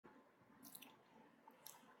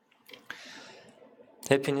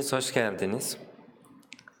Hepiniz hoş geldiniz.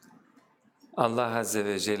 Allah Azze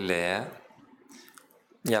ve Celle'ye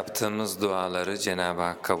yaptığımız duaları Cenab-ı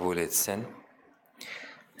Hak kabul etsin.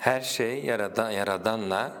 Her şey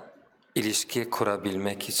Yaradan'la ilişki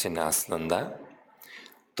kurabilmek için aslında.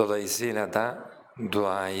 Dolayısıyla da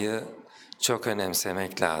duayı çok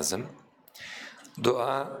önemsemek lazım.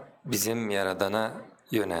 Dua bizim Yaradan'a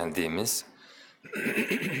yöneldiğimiz,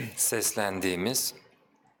 seslendiğimiz,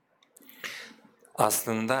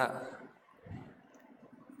 aslında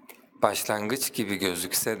başlangıç gibi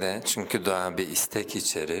gözükse de çünkü dua bir istek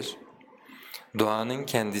içerir. Duanın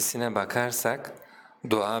kendisine bakarsak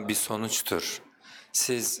dua bir sonuçtur.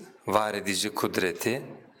 Siz var edici kudreti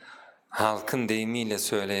halkın deyimiyle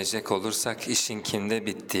söyleyecek olursak işin kimde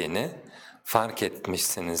bittiğini fark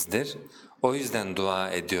etmişsinizdir. O yüzden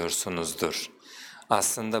dua ediyorsunuzdur.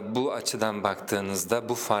 Aslında bu açıdan baktığınızda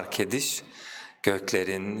bu fark ediş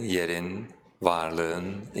göklerin, yerin,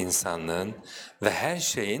 varlığın, insanlığın ve her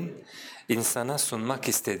şeyin insana sunmak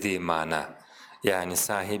istediği mana. Yani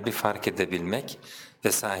sahibi fark edebilmek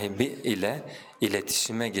ve sahibi ile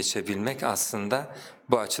iletişime geçebilmek aslında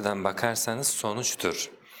bu açıdan bakarsanız sonuçtur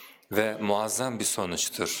ve muazzam bir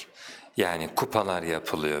sonuçtur. Yani kupalar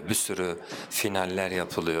yapılıyor, bir sürü finaller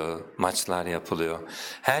yapılıyor, maçlar yapılıyor.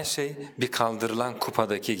 Her şey bir kaldırılan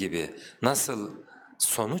kupadaki gibi. Nasıl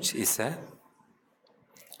sonuç ise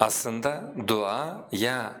aslında dua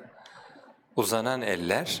ya uzanan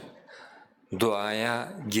eller,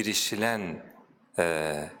 duaya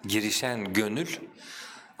girişen gönül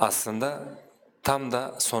aslında tam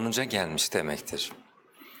da sonuca gelmiş demektir.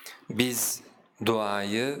 Biz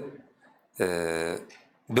duayı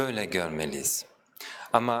böyle görmeliyiz.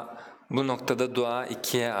 Ama bu noktada dua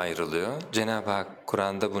ikiye ayrılıyor. Cenab-ı Hak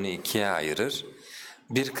Kur'an'da bunu ikiye ayırır.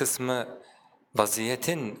 Bir kısmı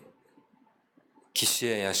vaziyetin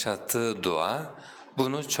kişiye yaşattığı dua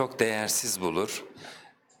bunu çok değersiz bulur.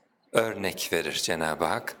 Örnek verir Cenab-ı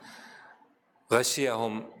Hak.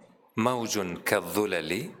 غَشِيَهُمْ مَوْجٌ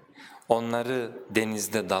كَالظُّلَلِ Onları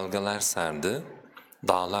denizde dalgalar sardı,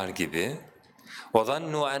 dağlar gibi.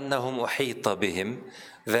 وَظَنُّوا أَنَّهُمْ اُحِيطَ بِهِمْ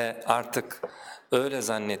Ve artık öyle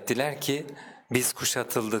zannettiler ki biz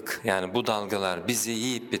kuşatıldık, yani bu dalgalar bizi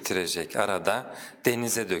yiyip bitirecek, arada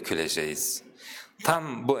denize döküleceğiz.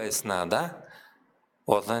 Tam bu esnada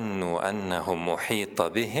وَظَنُّوا أَنَّهُمْ مُحِيطَ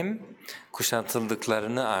بِهِمْ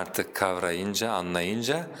Kuşatıldıklarını artık kavrayınca,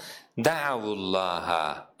 anlayınca دَعَوُ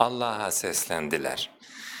اللّٰهَ Allah'a seslendiler.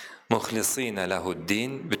 مُخْلِص۪ينَ لَهُ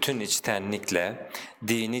الدِّينَ Bütün içtenlikle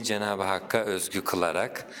dini Cenab-ı Hakk'a özgü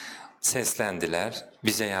kılarak seslendiler.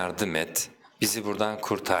 Bize yardım et, bizi buradan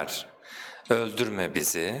kurtar, öldürme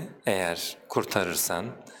bizi, eğer kurtarırsan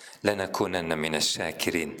لَنَكُونَنَّ مِنَ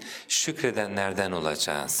الشَّاكِرِينَ Şükredenlerden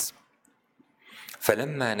olacağız.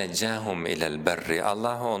 فَلَمَّا نَجَّاهُمْ اِلَى الْبَرِّ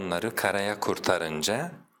Allah onları karaya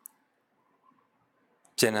kurtarınca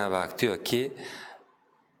Cenab-ı Hak diyor ki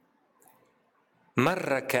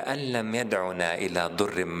مَرَّ كَأَنْ لَمْ يَدْعُنَا اِلَى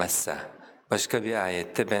ضُرٍّ مَسَّةٍ Başka bir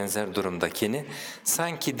ayette benzer durumdakini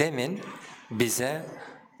sanki demin bize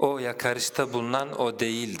o yakarışta bulunan o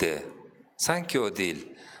değildi. Sanki o değil.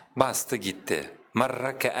 Bastı gitti.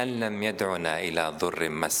 مَرَّ كَأَنْ لَمْ يَدْعُنَا اِلَى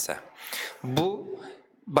ضُرٍّ مَسَّةٍ Bu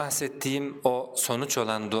bahsettiğim o sonuç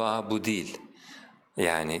olan dua bu değil.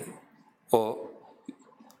 Yani o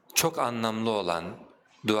çok anlamlı olan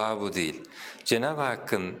dua bu değil. Cenab-ı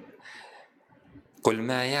Hakk'ın قُلْ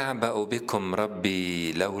مَا يَعْبَأُ بِكُمْ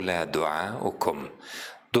رَبِّي لَوْلَا دُعَاءُكُمْ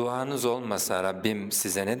Duanız olmasa Rabbim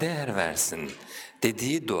size ne değer versin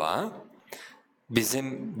dediği dua,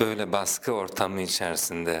 bizim böyle baskı ortamı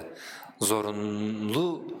içerisinde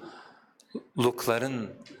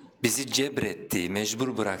zorunlulukların bizi cebrettiği,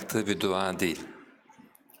 mecbur bıraktığı bir dua değil.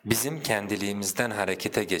 Bizim kendiliğimizden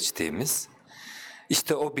harekete geçtiğimiz,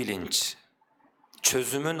 işte o bilinç,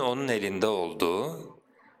 çözümün onun elinde olduğu,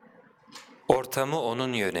 ortamı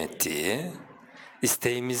onun yönettiği,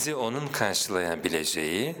 isteğimizi onun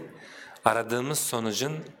karşılayabileceği, aradığımız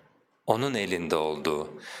sonucun onun elinde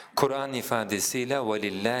olduğu. Kur'an ifadesiyle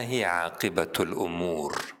وَلِلَّهِ عَاقِبَةُ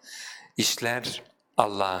الْأُمُورِ İşler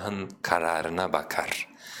Allah'ın kararına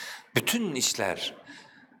bakar. Bütün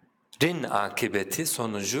işlerin akıbeti,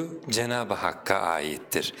 sonucu Cenab-ı Hakk'a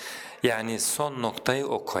aittir. Yani son noktayı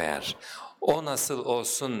o koyar. O nasıl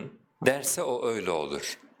olsun derse o öyle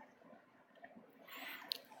olur.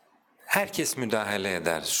 Herkes müdahale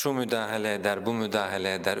eder, şu müdahale eder, bu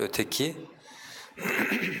müdahale eder, öteki.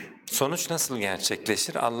 Sonuç nasıl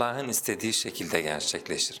gerçekleşir? Allah'ın istediği şekilde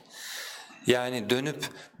gerçekleşir. Yani dönüp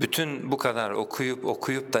bütün bu kadar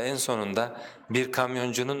okuyup da en sonunda bir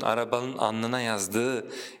kamyoncunun arabanın alnına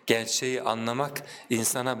yazdığı gerçeği anlamak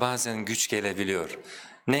insana bazen güç gelebiliyor.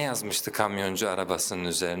 Ne yazmıştı kamyoncu arabasının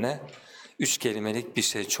üzerine? 3 kelimelik bir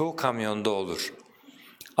şey, çoğu kamyonda olur.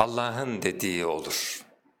 Allah'ın dediği olur.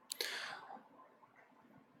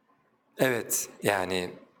 Evet,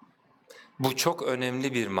 yani bu çok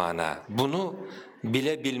önemli bir mana. Bunu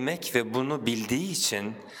bilebilmek ve bunu bildiği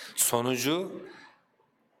için sonucu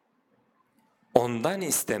ondan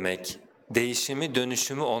istemek, değişimi,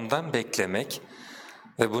 dönüşümü ondan beklemek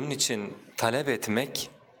ve bunun için talep etmek,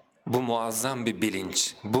 bu muazzam bir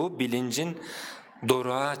bilinç. Bu bilincin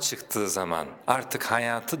doruğa çıktığı zaman, artık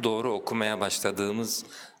hayatı doğru okumaya başladığımız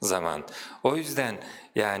zaman. O yüzden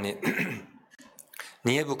yani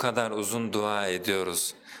niye bu kadar uzun dua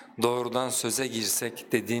ediyoruz? Doğrudan söze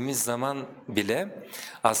girsek dediğimiz zaman bile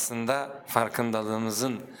aslında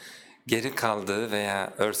farkındalığımızın geri kaldığı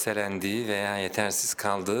veya örselendiği veya yetersiz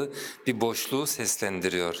kaldığı bir boşluğu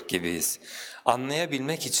seslendiriyor gibiyiz.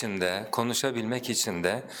 Anlayabilmek için de, konuşabilmek için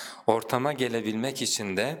de, ortama gelebilmek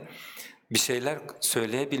için de, bir şeyler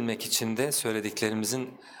söyleyebilmek için de,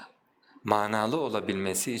 söylediklerimizin manalı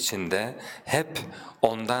olabilmesi için de hep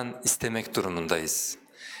ondan istemek durumundayız.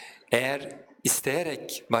 Eğer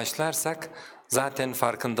isteyerek başlarsak zaten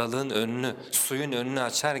farkındalığın önünü, suyun önünü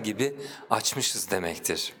açar gibi açmışız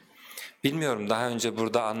demektir. Bilmiyorum daha önce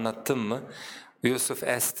burada anlattım mı? Yusuf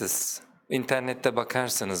Estes, internette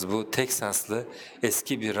bakarsanız bu Teksaslı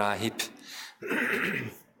eski bir rahip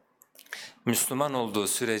Müslüman olduğu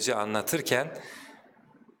süreci anlatırken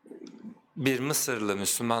bir Mısırlı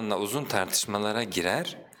Müslümanla uzun tartışmalara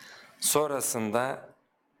girer. Sonrasında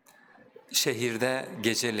şehirde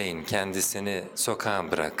geceleyin kendisini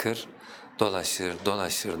sokağa bırakır,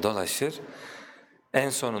 dolaşır. En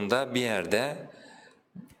sonunda bir yerde,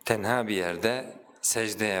 tenha bir yerde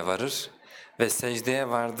secdeye varır ve secdeye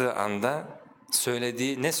vardığı anda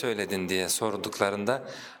ne söyledin diye sorduklarında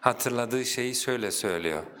hatırladığı şeyi şöyle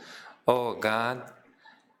söylüyor. Oh God,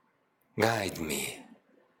 guide me.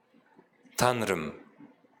 Tanrım,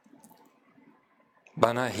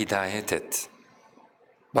 bana hidayet et,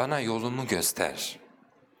 bana yolumu göster.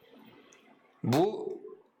 Bu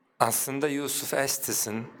aslında Yusuf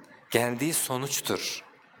Estes'in geldiği sonuçtur,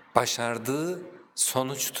 başardığı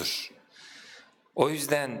sonuçtur. O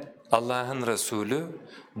yüzden Allah'ın Resulü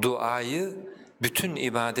duayı bütün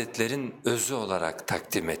ibadetlerin özü olarak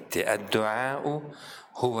takdim etti. اَدْدُعَاءُ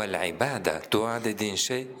هُوَ الْعِبَادَةِ Dua dediğin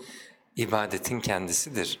şey ibadetin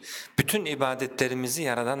kendisidir. Bütün ibadetlerimizi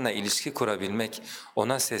Yaradan'la ilişki kurabilmek,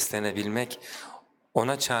 ona seslenebilmek,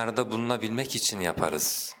 ona çağrıda bulunabilmek için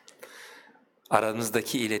yaparız.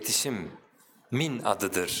 Aramızdaki iletişim min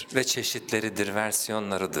adıdır ve çeşitleridir,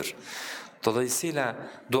 versiyonlarıdır. Dolayısıyla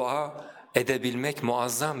dua edebilmek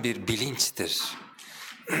muazzam bir bilinçtir.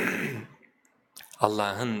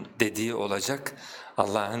 Allah'ın dediği olacak,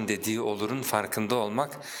 Allah'ın dediği olurun farkında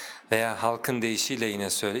olmak veya halkın deyişiyle yine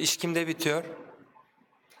söyle. İş kimde bitiyor?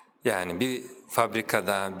 Yani bir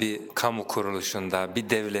fabrikada, bir kamu kuruluşunda, bir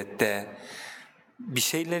devlette bir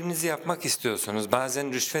şeylerinizi yapmak istiyorsunuz.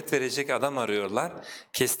 Bazen rüşvet verecek adam arıyorlar.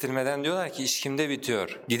 Kestirmeden diyorlar ki iş kimde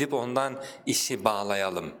bitiyor? Gidip ondan işi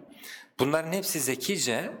bağlayalım. Bunların hepsi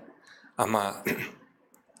zekice ama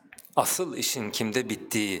asıl işin kimde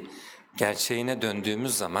bittiği gerçeğine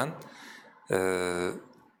döndüğümüz zaman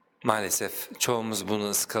maalesef çoğumuz bunu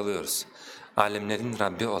ıskalıyoruz. Alemlerin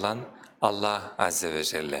Rabbi olan Allah Azze ve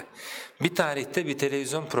Celle. Bir tarihte bir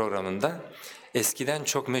televizyon programında eskiden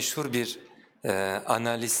çok meşhur bir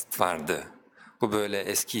analist vardı. Bu böyle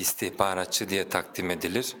eski istihbaratçı diye takdim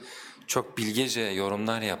edilir. Çok bilgece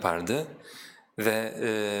yorumlar yapardı ve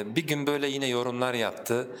bir gün böyle yine yorumlar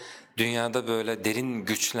yaptı. Dünyada böyle derin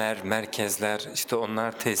güçler, merkezler, işte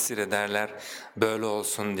onlar tesir ederler, böyle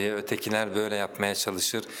olsun diye, ötekiler böyle yapmaya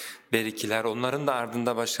çalışır, berikiler, onların da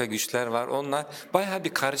ardında başka güçler var. Onlar bayağı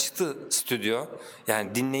bir karıştı stüdyo,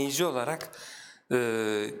 yani dinleyici olarak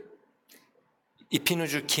ipin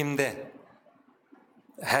ucu kimde?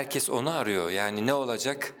 Herkes onu arıyor, yani ne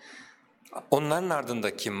olacak? Onların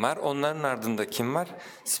ardında kim var, onların ardında kim var?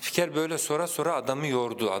 Spiker böyle sonra adamı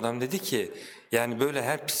yordu. Adam dedi ki, yani böyle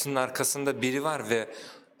her pisinin arkasında biri var ve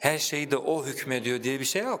her şeyi de o hükmediyor diye bir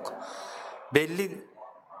şey yok. Belli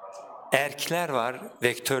erkler var,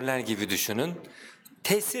 vektörler gibi düşünün.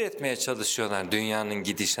 Tesir etmeye çalışıyorlar dünyanın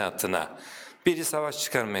gidişatına. Biri savaş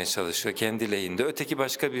çıkarmaya çalışıyor kendi lehinde, öteki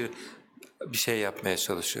başka bir şey yapmaya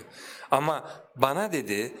çalışıyor. Ama bana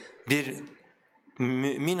dedi, bir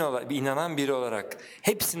mümin olarak, bir inanan biri olarak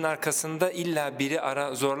hepsinin arkasında illa biri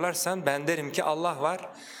zorlarsan ben derim ki Allah var.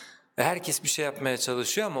 Herkes bir şey yapmaya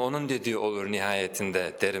çalışıyor ama onun dediği olur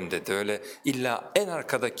nihayetinde derim dedi. Öyle illa en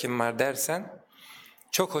arkada kim var dersen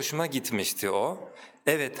çok hoşuma gitmişti o.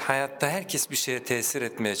 Evet, hayatta herkes bir şeye tesir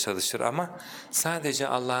etmeye çalışır ama sadece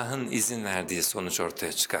Allah'ın izin verdiği sonuç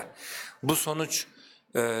ortaya çıkar. Bu sonuç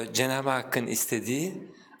Cenab-ı Hakk'ın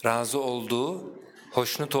istediği, razı olduğu,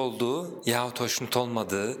 hoşnut olduğu yahut hoşnut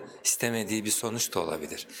olmadığı, istemediği bir sonuç da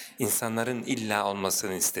olabilir. İnsanların illa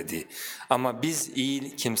olmasını istediği. Ama biz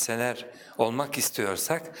iyi kimseler olmak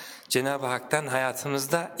istiyorsak Cenab-ı Hak'tan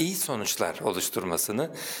hayatımızda iyi sonuçlar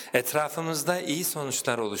oluşturmasını, etrafımızda iyi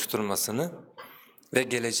sonuçlar oluşturmasını ve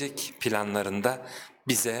gelecek planlarında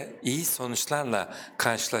bize iyi sonuçlarla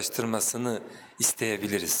karşılaştırmasını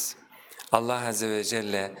isteyebiliriz. Allah Azze ve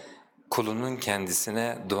Celle kulunun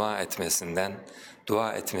kendisine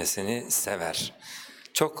dua etmesini sever.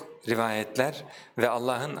 Çok rivayetler ve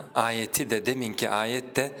Allah'ın ayeti de deminki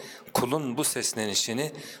ayette kulun bu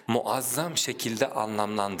seslenişini muazzam şekilde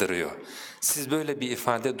anlamlandırıyor. Siz böyle bir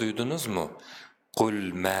ifade duydunuz mu?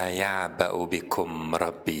 قُلْ مَا يَعْبَأُ بِكُمْ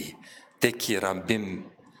رَبِّي De ki Rabbim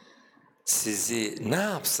sizi ne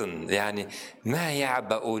yapsın? Yani مَا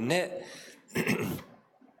يَعْبَأُ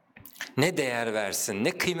ne değer versin,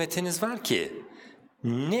 ne kıymetiniz var ki?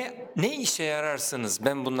 Ne işe yararsınız?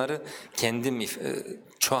 Ben bunları kendim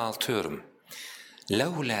çoğaltıyorum.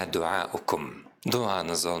 لَوْلَا دُعَاءُكُمْ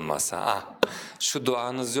Duanız olmasa, şu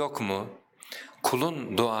duanız yok mu?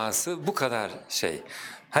 Kulun duası bu kadar şey.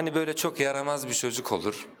 Hani böyle çok yaramaz bir çocuk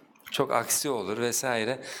olur, çok aksi olur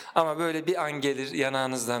vesaire ama böyle bir an gelir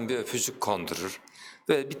yanağınızdan bir öpücük kondurur.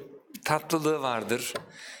 Böyle bir tatlılığı vardır.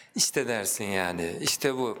 İşte dersin yani,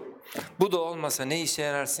 işte bu. Bu da olmasa ne işe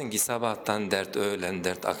yararsın ki sabahtan dert, öğlen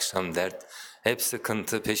dert, akşam dert. Hep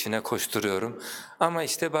sıkıntı, peşine koşturuyorum. Ama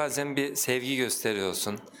işte bazen bir sevgi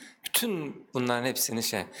gösteriyorsun. Bütün bunların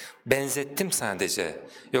hepsini benzettim sadece.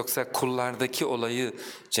 Yoksa kullardaki olayı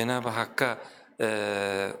Cenab-ı Hakk'a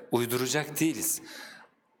uyduracak değiliz.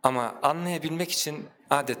 Ama anlayabilmek için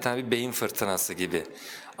adeta bir beyin fırtınası gibi.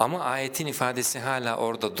 Ama ayetin ifadesi hala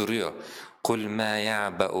orada duruyor. قُلْ مَا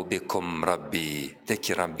يَعْبَأُ بِكُمْ رَبِّي De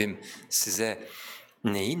ki Rabbim size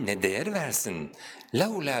ne değer versin?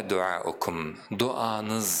 لَوْلَا دُعَاءُكُمْ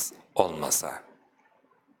Duanız olmasa.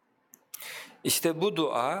 İşte bu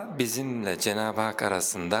dua bizimle Cenab-ı Hak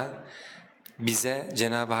arasında bize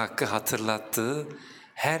Cenab-ı Hakk'ı hatırlattığı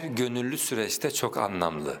her gönüllü süreçte çok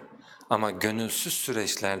anlamlı. Ama gönülsüz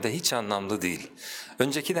süreçlerde hiç anlamlı değil.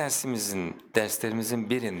 Önceki derslerimizin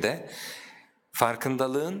birinde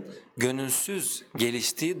farkındalığın gönülsüz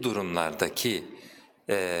geliştiği durumlardaki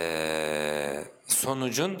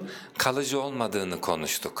sonucun kalıcı olmadığını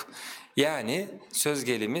konuştuk. Yani söz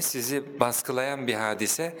gelimi sizi baskılayan bir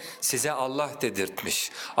hadise size Allah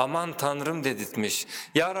dedirtmiş, aman Tanrım dedirtmiş,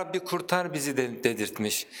 Ya Rabbi kurtar bizi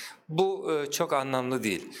dedirtmiş. Bu çok anlamlı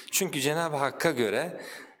değil. Çünkü Cenab-ı Hakk'a göre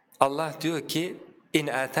Allah diyor ki İn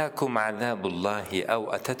atakum azabullahi ev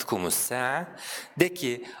atatkumus sa'a De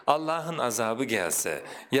ki Allah'ın azabı gelse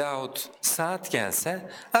yahut saat gelse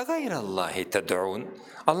a gayrallahi ted'un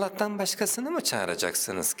Allah'tan başkasını mı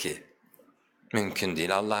çağıracaksınız ki? Mümkün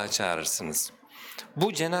değil, Allah'ı çağırırsınız.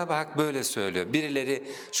 Bu Cenab-ı Hak böyle söylüyor.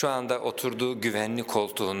 Birileri şu anda oturduğu güvenli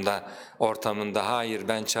koltuğunda, ortamında hayır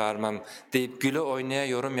ben çağırmam deyip güle oynaya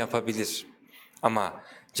yorum yapabilir. Ama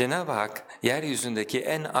Cenab-ı Hak yeryüzündeki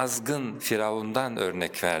en azgın Firavun'dan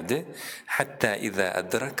örnek verdi. Hatta اِذَا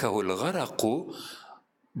اَدْرَكَهُ الْغَرَقُ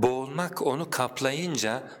Boğulmak onu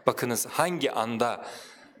kaplayınca, bakınız hangi anda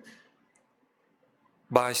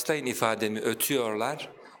bağışlayın ifademi ötüyorlar,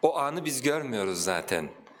 o anı biz görmüyoruz zaten.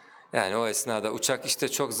 Yani o esnada uçak işte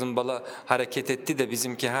çok zımbala hareket etti de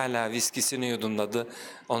bizimki hala viskisini yudumladı,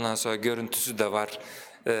 ondan sonra görüntüsü de var,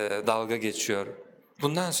 dalga geçiyor.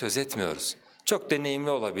 Bundan söz etmiyoruz. Çok deneyimli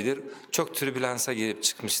olabilir, çok türbülansa girip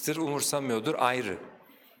çıkmıştır, umursamıyordur ayrı.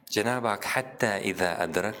 Cenab-ı Hak hatta اِذَا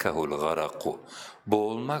اَدْرَكَهُ الْغَرَقُ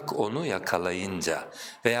Boğulmak onu yakalayınca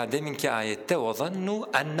veya deminki ayette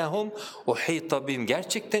وَظَنُّوا أَنَّهُمْ اُحِيطَ بِهِمْ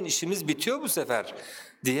Gerçekten işimiz bitiyor bu sefer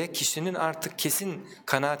diye kişinin artık kesin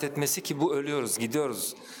kanaat etmesi ki bu ölüyoruz,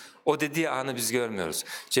 gidiyoruz. O dediği anı biz görmüyoruz.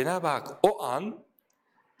 Cenab-ı Hak o an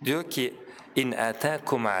diyor ki İn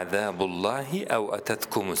atakum azabullahi ev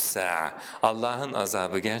atatkumus sa'a Allah'ın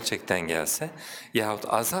azabı gerçekten gelse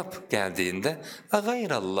yahut azap geldiğinde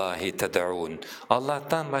gayrallahi ted'un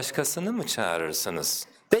Allah'tan başkasını mı çağırırsınız?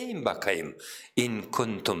 Deyin bakayım. İn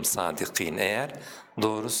kuntum sadikin eğer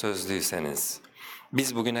doğru sözlüyseniz.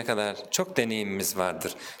 Biz bugüne kadar çok deneyimimiz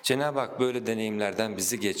vardır. Cenab-ı Hak böyle deneyimlerden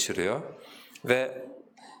bizi geçiriyor ve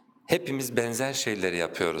hepimiz benzer şeyleri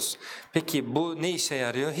yapıyoruz. Peki bu ne işe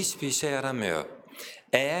yarıyor? Hiçbir işe yaramıyor.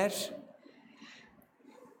 Eğer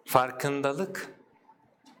farkındalık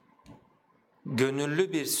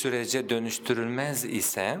gönüllü bir sürece dönüştürülmez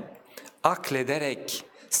ise, aklederek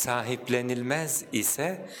sahiplenilmez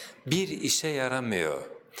ise bir işe yaramıyor.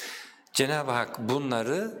 Cenab-ı Hak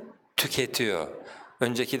bunları tüketiyor.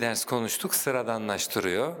 Önceki ders konuştuk,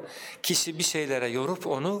 sıradanlaştırıyor. Kişi bir şeylere yorup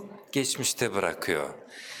onu geçmişte bırakıyor.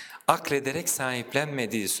 Aklederek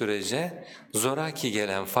sahiplenmediği sürece zoraki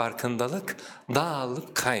gelen farkındalık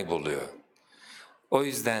dağılıp kayboluyor. O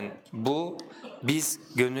yüzden biz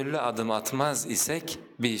gönüllü adım atmaz isek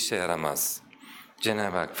bir işe yaramaz.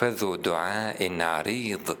 Cenab-ı Hak فَذُوا دُعَاءٍ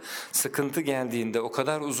عَرِيضٍ sıkıntı geldiğinde o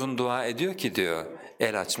kadar uzun dua ediyor ki diyor,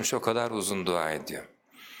 el açmış o kadar uzun dua ediyor.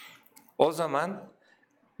 O zaman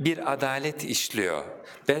bir adalet işliyor.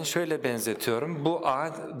 Ben şöyle benzetiyorum, bu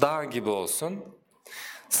dağ gibi olsun.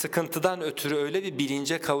 Sıkıntıdan ötürü öyle bir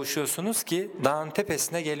bilince kavuşuyorsunuz ki dağın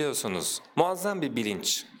tepesine geliyorsunuz. Muazzam bir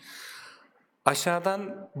bilinç.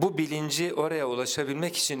 Aşağıdan bu bilinci oraya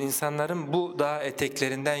ulaşabilmek için insanların bu dağ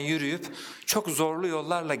eteklerinden yürüyüp çok zorlu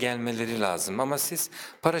yollarla gelmeleri lazım. Ama siz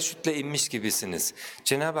paraşütle inmiş gibisiniz.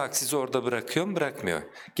 Cenab-ı Hak sizi orada bırakıyor mu? Bırakmıyor.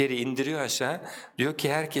 Geri indiriyor aşağı. Diyor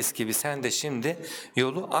ki herkes gibi sen de şimdi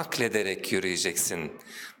yolu aklederek yürüyeceksin.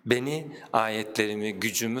 Beni, ayetlerimi,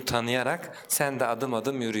 gücümü tanıyarak sen de adım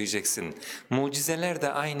adım yürüyeceksin. Mucizeler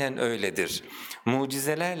de aynen öyledir.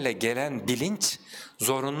 Mucizelerle gelen bilinç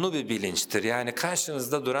zorunlu bir bilinçtir. Yani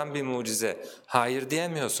karşınızda duran bir mucize, hayır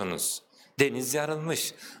diyemiyorsunuz. Deniz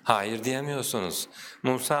yarılmış, hayır diyemiyorsunuz.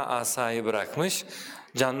 Musa asayı bırakmış,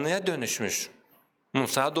 canlıya dönüşmüş.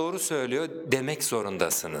 Musa doğru söylüyor demek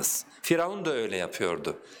zorundasınız. Firavun da öyle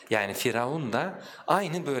yapıyordu. Yani Firavun da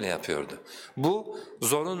aynı böyle yapıyordu. Bu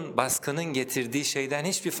zorun, baskının getirdiği şeyden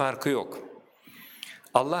hiçbir farkı yok.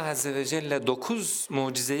 Allah Azze ve Celle 9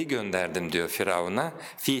 mucizeyi gönderdim diyor Firavun'a.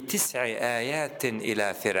 فِي تِسْعِ آيَاتٍ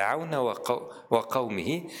إِلَى فِرْعَوْنَ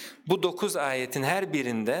وَقَوْمِهِ Bu 9 ayetin her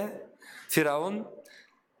birinde Firavun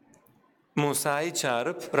Musa'yı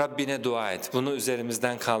çağırıp Rabbine dua et, bunu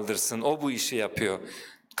üzerimizden kaldırsın, o bu işi yapıyor.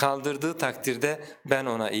 Kaldırdığı takdirde ben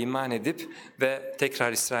ona iman edip ve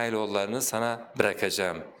tekrar İsrailoğullarını sana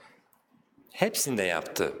bırakacağım. Hepsini de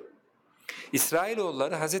yaptı.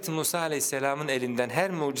 İsrailoğulları Hz. Musa Aleyhisselam'ın elinden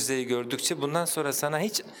her mucizeyi gördükçe bundan sonra sana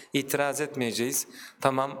hiç itiraz etmeyeceğiz,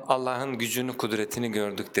 tamam Allah'ın gücünü, kudretini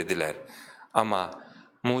gördük dediler. Ama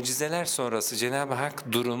mucizeler sonrası Cenab-ı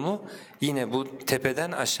Hak durumu yine bu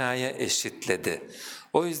tepeden aşağıya eşitledi.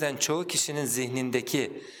 O yüzden çoğu kişinin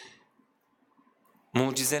zihnindeki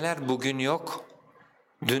mucizeler bugün yok,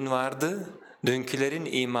 dün vardı, dünkülerin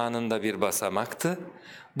imanında bir basamaktı.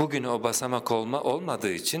 Bugün o basamak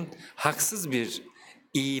olmadığı için haksız bir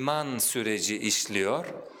iman süreci işliyor.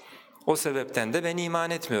 O sebepten de ben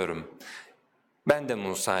iman etmiyorum. Ben de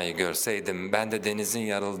Musa'yı görseydim, ben de denizin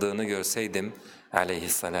yarıldığını görseydim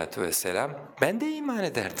aleyhissalatu vesselam, ben de iman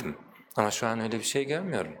ederdim. Ama şu an öyle bir şey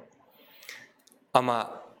görmüyorum.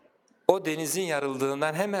 Ama o denizin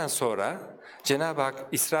yarıldığından hemen sonra Cenab-ı Hak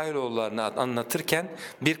İsrailoğullarını anlatırken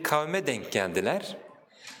bir kavme denk geldiler.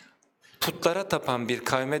 Putlara tapan bir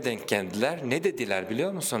kavme denk geldiler. Ne dediler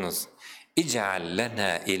biliyor musunuz? İc'al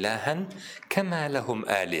lena ilahen kema lehum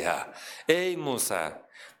aliha. Ey Musa,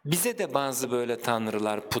 bize de bazı böyle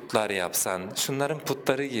tanrılar, putlar yapsan, şunların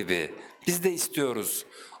putları gibi. Biz de istiyoruz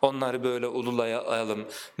onları böyle ululayalım.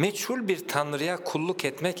 Meçhul bir tanrıya kulluk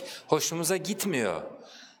etmek hoşumuza gitmiyor.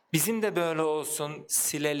 Bizim de böyle olsun,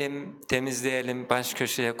 silelim, temizleyelim, baş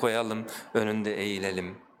köşeye koyalım, önünde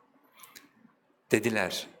eğilelim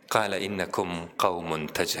dediler. قَالَ اِنَّكُمْ قَوْمٌ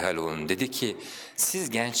تَجْهَلُونَ Dedi ki siz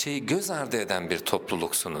gerçeği göz ardı eden bir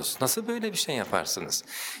topluluksunuz. Nasıl böyle bir şey yaparsınız?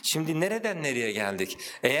 Şimdi nereden nereye geldik?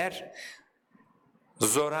 Eğer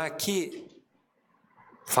zoraki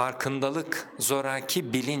farkındalık,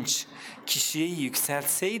 zoraki bilinç kişiyi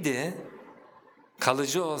yükseltseydi,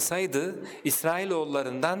 kalıcı olsaydı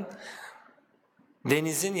İsrailoğullarından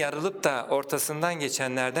denizin yarılıp da ortasından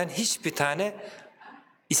geçenlerden hiçbir tane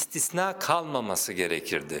istisna kalmaması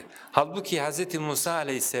gerekirdi. Halbuki Hz. Musa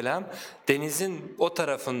aleyhisselam denizin o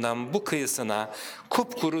tarafından bu kıyısına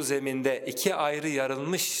kupkuru zeminde iki ayrı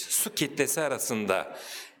yarılmış su kitlesi arasında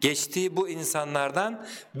geçtiği bu insanlardan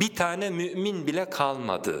bir tane mümin bile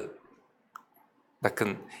kalmadı.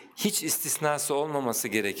 Bakın hiç istisnası olmaması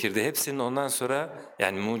gerekirdi. Hepsinin ondan sonra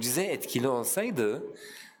yani mucize etkili olsaydı,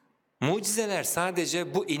 mucizeler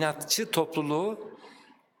sadece bu inatçı topluluğu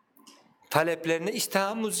taleplerine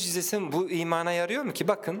işte mucizesi bu imana yarıyor mu ki?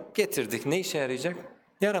 Bakın getirdik, ne işe yarayacak?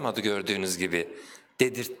 Yaramadı gördüğünüz gibi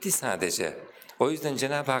dedirtti sadece. O yüzden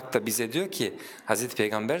Cenab-ı Hak da bize diyor ki Hazreti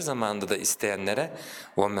Peygamber zamanında da isteyenlere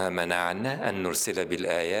وَمَا مَنَعَنَّا أَنْ نُرْسِلَ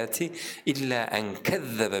بِالْآيَاتِ إِلَّا أَنْ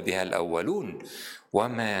كَذَّبَ بِهَا الْأَوَّلُونَ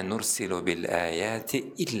وَمَا نُرْسِلُ بِالْآيَاتِ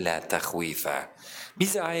اِلَّا تَخْوِيفًا.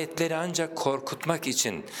 Biz ayetleri ancak korkutmak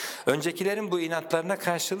için, öncekilerin bu inatlarına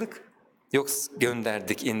karşılık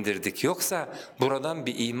gönderdik, indirdik. Yoksa buradan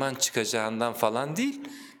bir iman çıkacağından falan değil.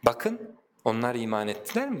 Bakın onlar iman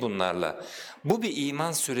ettiler mi bunlarla? Bu bir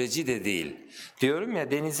iman süreci de değil. Diyorum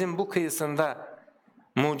ya, denizin bu kıyısında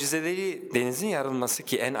mucizeleri, denizin yarılması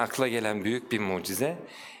ki en akla gelen büyük bir mucize.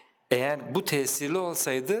 Eğer bu tesirli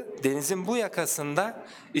olsaydı denizin bu yakasında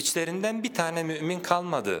içlerinden bir tane mümin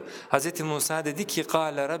kalmadı. Hz. Musa dedi ki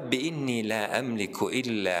قَالَ رَبِّ اِنِّي لَا اَمْلِكُ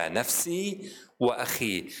اِلَّا نَفْسِي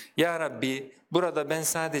وَأَخِي. Ya Rabbi, burada ben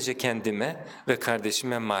sadece kendime ve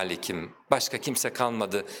kardeşime malikim. Başka kimse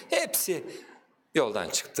kalmadı. Hepsi yoldan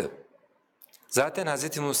çıktı. Zaten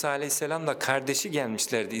Hz. Musa aleyhisselam da kardeşi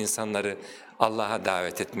gelmişlerdi insanları Allah'a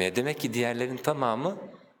davet etmeye. Demek ki diğerlerin tamamı,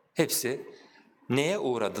 hepsi neye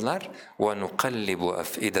uğradılar? وَنُقَلِّبُ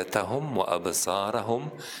أَفْئِدَتَهُمْ وَأَبْصَارَهُمْ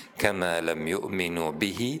كَمَا لَمْ يُؤْمِنُوا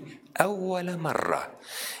بِهِ اَوَّلَ مَرَّةٍ.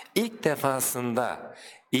 İlk defasında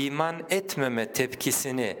iman etmeme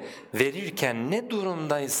tepkisini verirken ne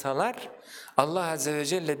durumdaysalar, Allah Azze ve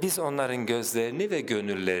Celle biz onların gözlerini ve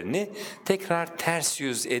gönüllerini tekrar ters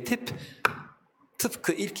yüz edip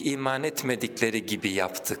tıpkı ilk iman etmedikleri gibi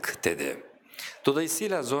yaptık dedi.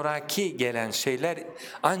 Dolayısıyla zoraki gelen şeyler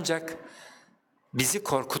ancak bizi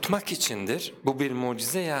korkutmak içindir. Bu bir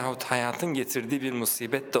mucize yahut hayatın getirdiği bir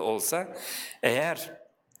musibet de olsa, eğer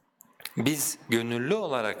biz gönüllü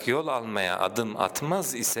olarak yol almaya adım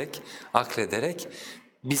atmaz isek, aklederek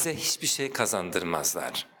bize hiçbir şey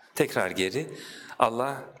kazandırmazlar. Tekrar geri,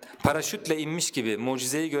 Allah paraşütle inmiş gibi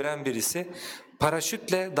mucizeyi gören birisi,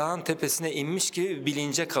 paraşütle dağın tepesine inmiş gibi bir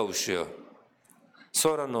bilince kavuşuyor.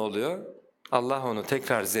 Sonra ne oluyor? Allah onu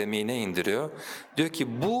tekrar zemine indiriyor. Diyor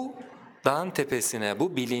ki bu dağın tepesine,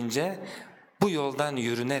 bu bilince bu yoldan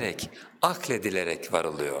yürünerek, akledilerek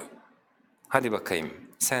varılıyor. Hadi bakayım,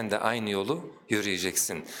 sen de aynı yolu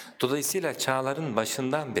yürüyeceksin. Dolayısıyla çağların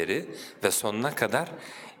başından beri ve sonuna kadar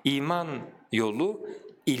iman yolu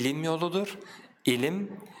ilim yoludur.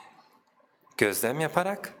 İlim gözlem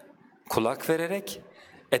yaparak, kulak vererek,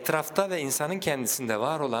 etrafta ve insanın kendisinde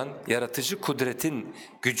var olan yaratıcı kudretin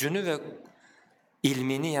gücünü ve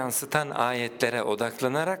ilmini yansıtan ayetlere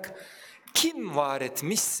odaklanarak kim var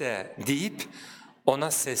etmişse deyip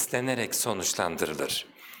ona seslenerek sonuçlandırılır.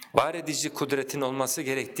 Var edici kudretin olması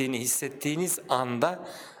gerektiğini hissettiğiniz anda,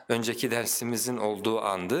 önceki dersimizin olduğu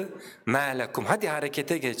andı, مَا لَكُمْ, hadi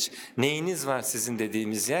harekete geç, neyiniz var sizin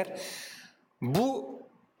dediğimiz yer, bu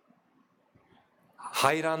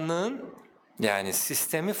hayranlığın, yani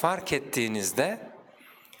sistemi fark ettiğinizde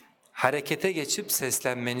harekete geçip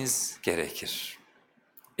seslenmeniz gerekir.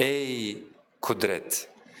 Ey kudret,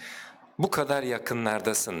 bu kadar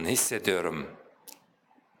yakınlardasın, hissediyorum.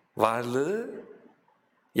 Varlığı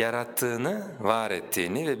yarattığını, var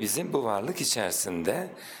ettiğini ve bizim bu varlık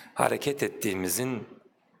içerisinde hareket ettiğimizin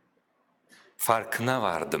farkına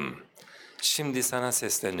vardım. Şimdi sana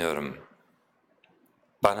sesleniyorum.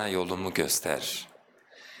 Bana yolumu göster.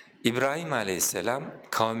 İbrahim aleyhisselam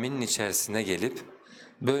kavminin içerisine gelip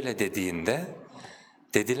böyle dediğinde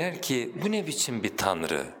dediler ki bu ne biçim bir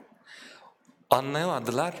tanrı?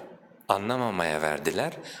 Anlayamadılar, anlamamaya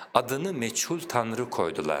verdiler. Adını meçhul tanrı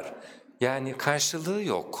koydular. Yani karşılığı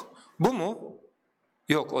yok. Bu mu?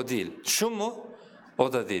 Yok, o değil. Şu mu?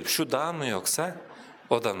 O da değil. Şu dağ mı yoksa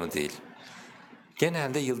o da mı değil?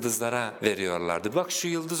 Genelde yıldızlara veriyorlardı. Bak şu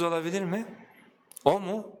yıldız olabilir mi? O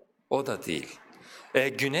mu? O da değil.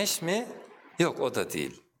 Güneş mi? Yok, o da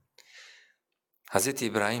değil. Hz.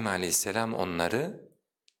 İbrahim aleyhisselam onları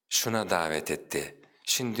şuna davet etti.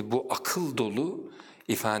 Şimdi bu akıl dolu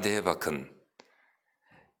ifadeye bakın.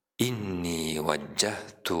 İnni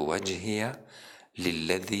veccehtu vecihiye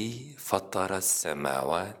lillezî fataras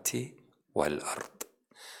semâvâti vel ard.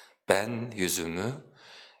 Ben yüzümü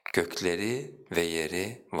gökleri ve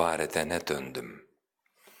yeri var edene döndüm.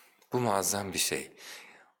 Bu muazzam bir şey.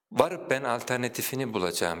 Varıp ben alternatifini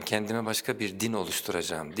bulacağım, kendime başka bir din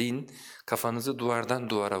oluşturacağım. Din, kafanızı duvardan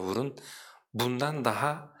duvara vurun. Bundan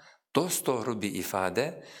daha dosdoğru bir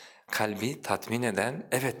ifade, kalbi tatmin eden,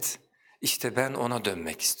 evet işte ben ona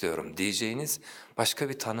dönmek istiyorum diyeceğiniz başka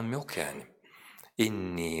bir tanım yok yani.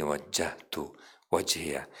 İnni veccehtu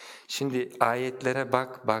vecihiye. Şimdi ayetlere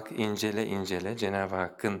bak, incele, Cenab-ı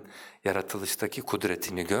Hakk'ın yaratılıştaki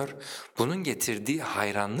kudretini gör. Bunun getirdiği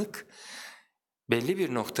hayranlık belli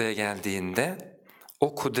bir noktaya geldiğinde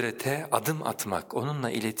o kudrete adım atmak,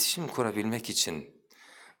 onunla iletişim kurabilmek için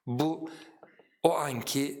bu o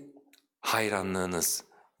anki hayranlığınız,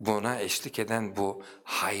 buna eşlik eden bu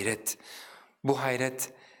hayret, bu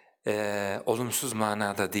hayret olumsuz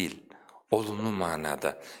manada değil, olumlu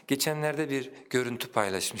manada. Geçenlerde bir görüntü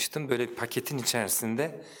paylaşmıştım. Böyle bir paketin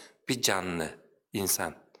içerisinde bir canlı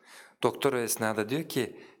insan. Doktor o esnada diyor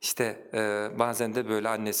ki işte bazen de böyle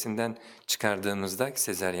annesinden çıkardığımızda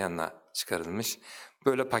sezaryenle çıkarılmış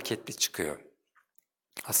böyle paketli çıkıyor.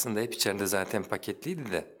 Aslında hep içeride zaten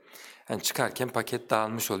paketliydi de yani çıkarken paket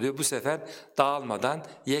dağılmış oluyor. Bu sefer dağılmadan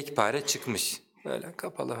yekpare çıkmış böyle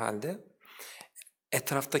kapalı halde.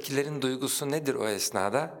 Etraftakilerin duygusu nedir o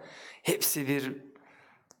esnada? Hepsi bir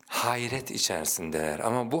hayret içerisindeler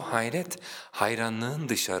ama bu hayret hayranlığın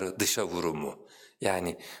dışa vurumu.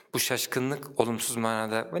 Yani bu şaşkınlık olumsuz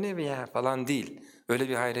manada bu ne be ya falan değil. Öyle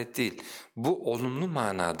bir hayret değil. Bu olumlu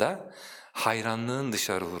manada hayranlığın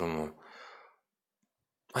dışarı vurumu.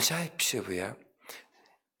 Acayip bir şey bu ya.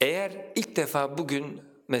 Eğer ilk defa bugün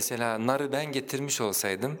mesela narı ben getirmiş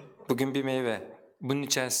olsaydım, bugün bir meyve, bunun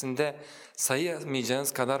içerisinde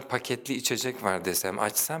sayamayacağınız kadar paketli içecek var desem,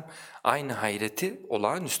 açsam aynı hayreti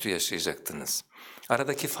olağanüstü yaşayacaktınız.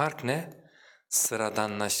 Aradaki fark ne?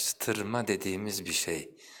 Sıradanlaştırma dediğimiz bir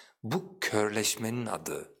şey. Bu körleşmenin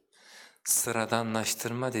adı.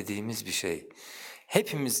 Sıradanlaştırma dediğimiz bir şey.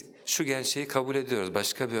 Hepimiz şu gerçeği kabul ediyoruz.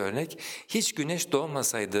 Başka bir örnek, hiç güneş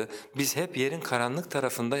doğmasaydı, biz hep yerin karanlık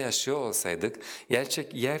tarafında yaşıyor olsaydık,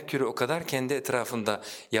 gerçek yerküre o kadar kendi etrafında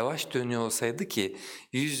yavaş dönüyor olsaydı ki,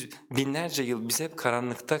 binlerce yıl biz hep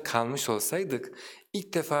karanlıkta kalmış olsaydık,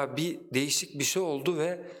 ilk defa bir değişik bir şey oldu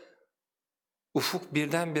ve ufuk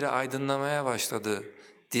birdenbire aydınlamaya başladı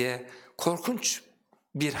diye korkunç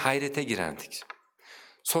bir hayrete girerdik.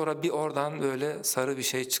 Sonra bir oradan böyle sarı bir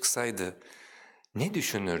şey çıksaydı, ne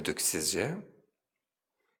düşünürdük sizce?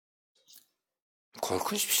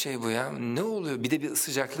 Korkunç bir şey bu ya. Ne oluyor? Bir de bir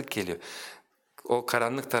sıcaklık geliyor. O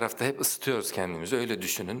karanlık tarafta hep ısıtıyoruz kendimizi, öyle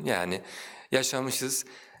düşünün. Yani yaşamışız.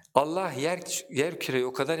 Allah yer küreyi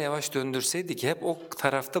o kadar yavaş döndürseydi ki hep o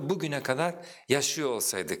tarafta bugüne kadar yaşıyor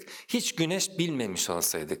olsaydık. Hiç güneş bilmemiş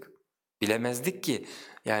olsaydık. Bilemezdik ki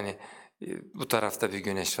yani bu tarafta bir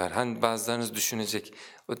güneş var. Hani bazılarınız düşünecek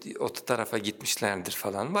o tarafa gitmişlerdir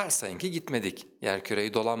falan. Varsayın ki gitmedik.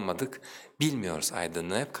 Yerküreyi dolanmadık. Bilmiyoruz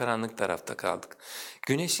aydınlığı. Hep karanlık tarafta kaldık.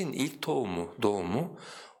 Güneşin ilk doğumu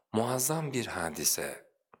muazzam bir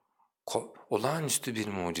hadise. Olağanüstü bir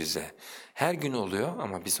mucize. Her gün oluyor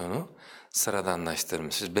ama biz onu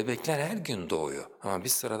sıradanlaştırmışız. Bebekler her gün doğuyor ama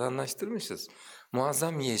biz sıradanlaştırmışız.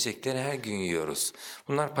 Muazzam yiyecekleri her gün yiyoruz.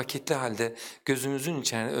 Bunlar paketli halde gözümüzün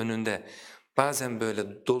önünde bazen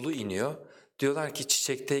böyle dolu iniyor. Diyorlar ki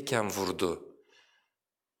çiçekteyken vurdu.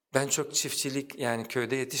 Ben çok çiftçilik yani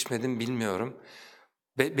köyde yetişmedim bilmiyorum.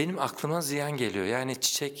 Benim aklıma ziyan geliyor. Yani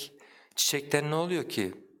çiçekten ne oluyor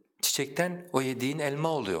ki? Çiçekten o yediğin elma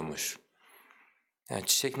oluyormuş. Yani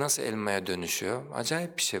çiçek nasıl elmaya dönüşüyor?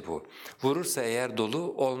 Acayip bir şey bu. Vurursa eğer dolu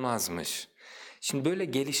olmazmış. Şimdi böyle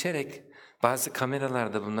gelişerek bazı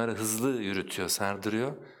kameralarda bunları hızlı yürütüyor,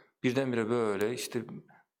 sardırıyor. Birdenbire böyle işte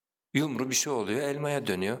yumru bir şey oluyor, elmaya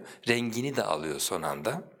dönüyor. Rengini de alıyor son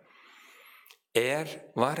anda. Eğer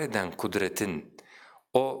var eden kudretin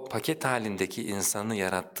o paket halindeki insanı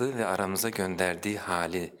yarattığı ve aramıza gönderdiği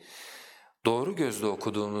hali doğru gözle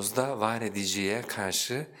okuduğumuzda var ediciye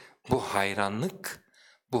karşı bu hayranlık,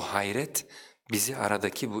 bu hayret bizi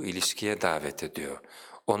aradaki bu ilişkiye davet ediyor.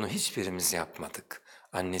 Onu hiçbirimiz yapmadık.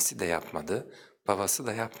 Annesi de yapmadı, babası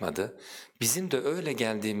da yapmadı. Bizim de öyle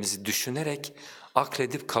geldiğimizi düşünerek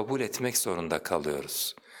akledip kabul etmek zorunda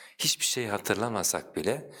kalıyoruz. Hiçbir şey hatırlamasak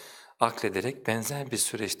bile aklederek benzer bir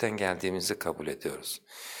süreçten geldiğimizi kabul ediyoruz.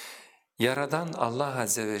 Yaradan Allah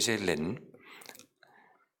Azze ve Celle'nin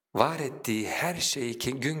var ettiği her şeyi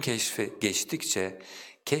gün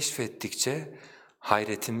keşfettikçe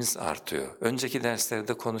hayretimiz artıyor. Önceki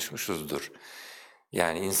derslerde konuşmuşuzdur.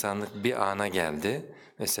 Yani insanlık bir ana geldi,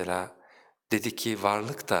 mesela dedi ki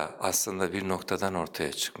varlık da aslında bir noktadan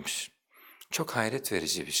ortaya çıkmış. Çok hayret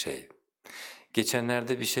verici bir şey.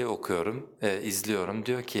 Geçenlerde bir şey okuyorum, izliyorum.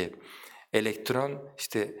 Diyor ki elektron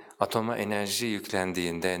işte atoma enerji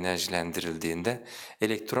yüklendiğinde, enerjilendirildiğinde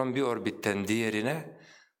elektron bir orbitten diğerine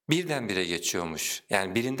birdenbire geçiyormuş.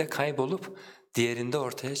 Yani birinde kaybolup diğerinde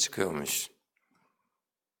ortaya çıkıyormuş.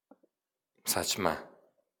 Saçma.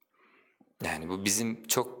 Yani bu bizim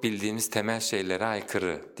çok bildiğimiz temel şeylere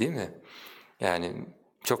aykırı, değil mi? Yani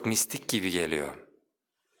çok mistik gibi geliyor.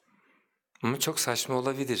 Ama çok saçma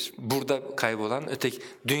olabilir. Burada kaybolan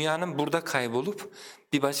dünyanın burada kaybolup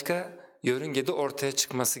bir başka yörüngede ortaya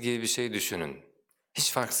çıkması gibi bir şey düşünün.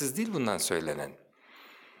 Hiç farksız değil bundan söylenen.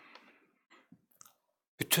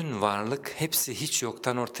 Bütün varlık hepsi hiç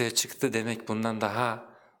yoktan ortaya çıktı demek bundan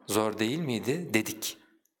daha zor değil miydi dedik.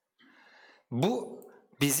 Bu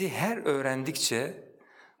bizi her öğrendikçe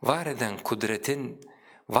var eden kudretin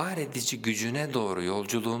var edici gücüne doğru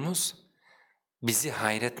yolculuğumuz bizi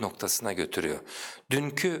hayret noktasına götürüyor.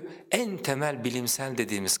 Dünkü en temel bilimsel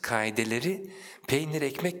dediğimiz kaideleri peynir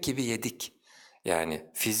ekmek gibi yedik. Yani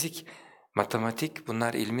fizik, matematik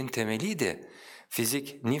bunlar ilmin temeliydi.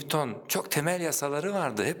 Fizik, Newton çok temel yasaları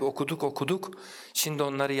vardı. Hep okuduk. Şimdi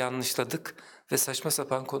onları yanlışladık ve saçma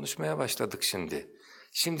sapan konuşmaya başladık şimdi.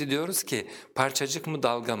 Şimdi diyoruz ki parçacık mı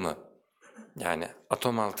dalga mı? Yani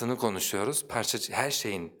atom altını konuşuyoruz, parçacık, her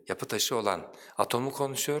şeyin yapı taşı olan atomu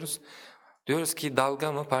konuşuyoruz. Diyoruz ki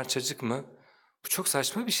dalga mı, parçacık mı? Bu çok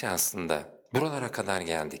saçma bir şey aslında. Buralara kadar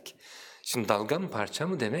geldik. Şimdi dalga mı, parça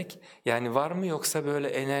mı demek? Yani var mı yoksa böyle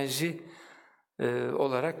enerji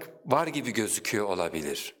olarak var gibi gözüküyor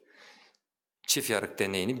olabilir. Çift yarık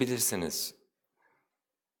deneyini bilirsiniz.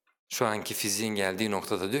 Şu anki fiziğin geldiği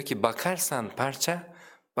noktada diyor ki bakarsan parça,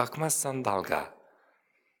 bakmazsan dalga.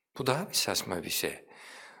 Bu daha bir saçma bir şey.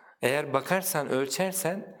 Eğer bakarsan,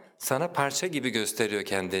 ölçersen sana parça gibi gösteriyor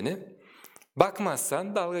kendini.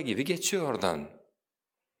 Bakmazsan dalga gibi geçiyor oradan.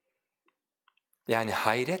 Yani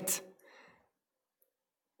hayret,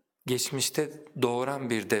 geçmişte doğuran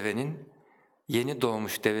bir devenin yeni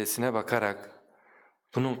doğmuş devesine bakarak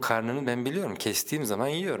bunun karnını ben biliyorum, kestiğim zaman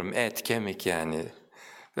yiyorum, et, kemik yani.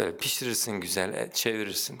 Böyle pişirirsin güzel,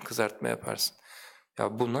 çevirirsin, kızartma yaparsın.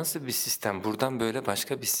 Ya bu nasıl bir sistem? Buradan böyle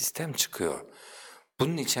başka bir sistem çıkıyor.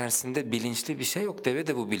 Bunun içerisinde bilinçli bir şey yok, deve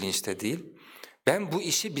de bu bilinçte değil. Ben bu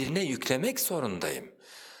işi birine yüklemek zorundayım.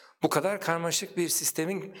 Bu kadar karmaşık bir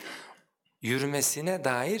sistemin yürümesine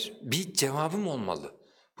dair bir cevabım olmalı.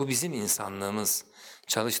 Bu bizim insanlığımız.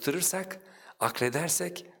 Çalıştırırsak,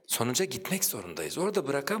 akledersek sonuca gitmek zorundayız. Orada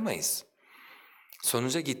bırakamayız.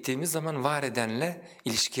 Sonuca gittiğimiz zaman var edenle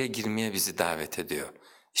ilişkiye girmeye bizi davet ediyor.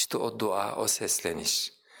 İşte o dua, o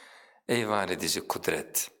sesleniş. Ey var edici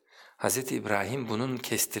kudret! Hz. İbrahim bunun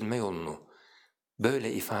kestirme yolunu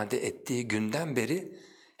böyle ifade ettiği günden beri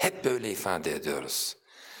hep böyle ifade ediyoruz.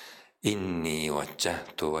 İnni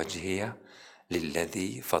veccehtu vecihiye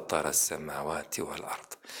lillezî fataras semâvâti vel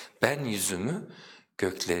ard. Ben yüzümü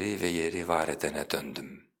gökleri ve yeri var edene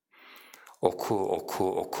döndüm.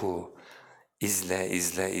 Oku,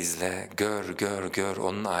 izle, gör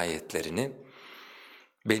onun ayetlerini.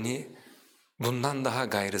 Beni bundan daha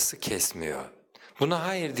gayrısı kesmiyor. Buna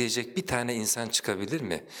hayır diyecek bir tane insan çıkabilir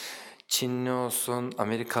mi? Çinli olsun,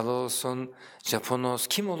 Amerikalı olsun, Japon olsun,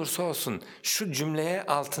 kim olursa olsun şu cümleye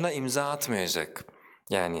altına imza atmayacak.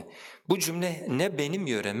 Yani bu cümle ne benim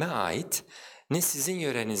yöreme ait ne sizin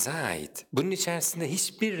yörenize ait. Bunun içerisinde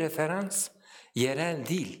hiçbir referans yerel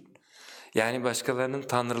değil. Yani başkalarının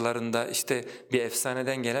tanrılarında işte bir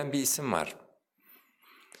efsaneden gelen bir isim var.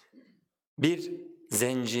 Bir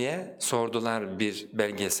zenciye sordular bir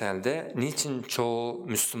belgeselde, niçin çoğu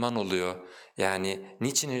Müslüman oluyor, yani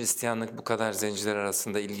niçin Hristiyanlık bu kadar zenciler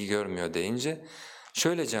arasında ilgi görmüyor deyince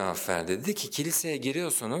şöyle cevap verdi, dedi ki kiliseye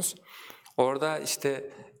giriyorsunuz, orada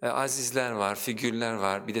işte azizler var, figürler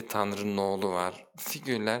var, bir de Tanrı'nın oğlu var,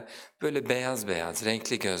 figürler böyle beyaz beyaz,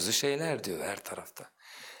 renkli gözlü şeyler diyor her tarafta.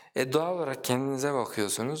 Doğal olarak kendinize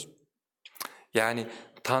bakıyorsunuz, yani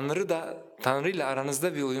Tanrı ile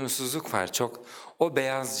aranızda bir uyumsuzluk var çok, o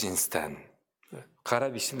beyaz cinsten.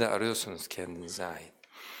 Kara bir şey de arıyorsunuz kendinize ait.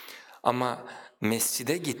 Ama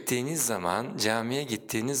mescide gittiğiniz zaman, camiye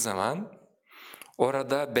gittiğiniz zaman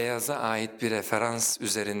orada beyaza ait bir referans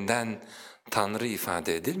üzerinden Tanrı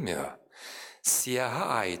ifade edilmiyor. Siyaha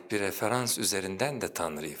ait bir referans üzerinden de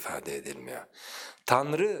Tanrı ifade edilmiyor.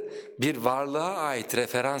 Tanrı bir varlığa ait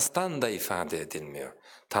referanstan da ifade edilmiyor.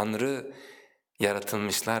 Tanrı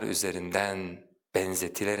yaratılmışlar üzerinden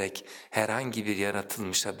benzetilerek herhangi bir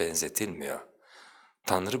yaratılmışa benzetilmiyor.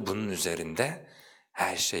 Tanrı bunun üzerinde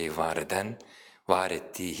her şeyi var eden, var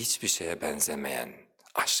ettiği hiçbir şeye benzemeyen,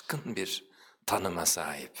 aşkın bir tanıma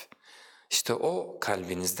sahip. İşte o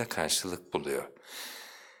kalbinizde karşılık buluyor.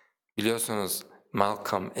 Biliyorsunuz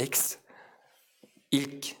Malcolm X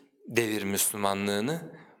ilk devir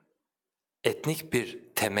Müslümanlığını etnik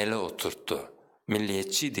bir temele oturttu.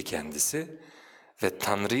 Milliyetçiydi kendisi ve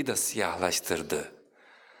Tanrı'yı da siyahlaştırdı.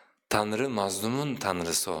 Tanrı mazlumun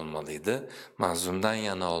tanrısı olmalıydı, mazlumdan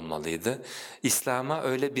yana olmalıydı. İslam'a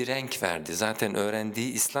öyle bir renk verdi. Zaten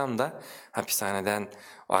öğrendiği İslam'da, hapishaneden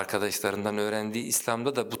arkadaşlarından öğrendiği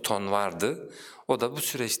İslam'da da bu ton vardı. O da bu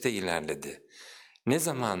süreçte ilerledi. Ne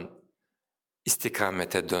zaman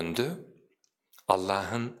istikamete döndü?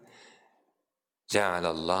 Allah'ın جَعَلَ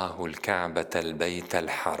اللّٰهُ الْكَعْبَةَ الْبَيْتَ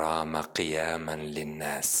الْحَرَامَ قِيَامًا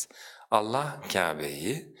لِلنَّاسِ. Allah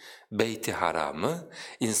Kabe'yi, Beyt-i Haram'ı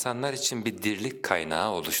insanlar için bir dirlik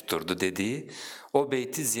kaynağı oluşturdu dediği o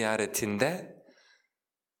beyti ziyaretinde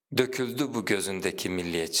döküldü bu gözündeki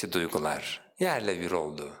milliyetçi duygular. yerle bir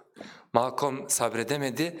oldu. Malcolm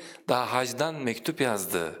sabredemedi, daha hacdan mektup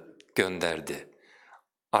yazdı, gönderdi.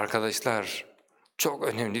 Arkadaşlar, çok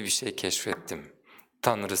önemli bir şey keşfettim.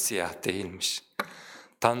 Tanrı siyah değilmiş.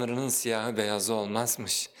 Tanrı'nın siyahı beyazı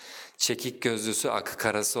olmazmış. Çekik gözlüsü akı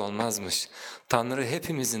karası olmazmış. Tanrı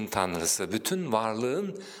hepimizin Tanrısı, bütün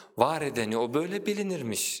varlığın var edeni, o böyle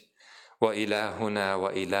bilinirmiş. وَاِلَٰهُنَا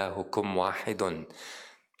وَاِلَٰهُكُمْ وَاحِدٌ.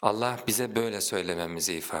 Allah bize böyle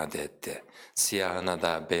söylememizi ifade etti. Siyahına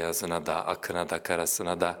da, beyazına da, akına da,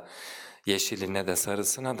 karasına da, yeşiline de,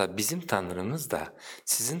 sarısına da bizim Tanrımız da,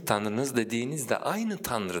 sizin Tanrınız dediğiniz de aynı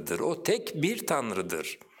Tanrı'dır. O tek bir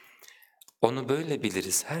Tanrı'dır. Onu böyle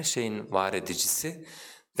biliriz, her şeyin var edicisi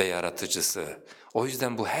ve yaratıcısı. O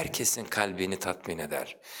yüzden bu herkesin kalbini tatmin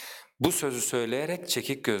eder. Bu sözü söyleyerek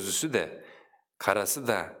çekik gözlüsü de, karası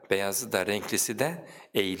da, beyazı da, renklisi de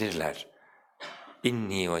eğilirler.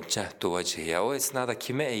 İnni veccehtu vecihiye. O esnada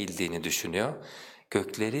kime eğildiğini düşünüyor.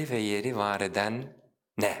 Gökleri ve yeri var eden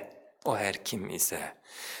ne? O her kim ise.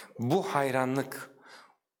 Bu hayranlık,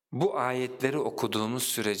 bu ayetleri okuduğumuz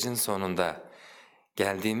sürecin sonunda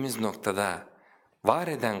geldiğimiz noktada var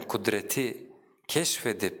eden kudreti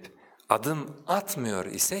keşfedip adım atmıyor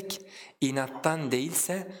isek, inattan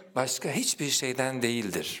değilse başka hiçbir şeyden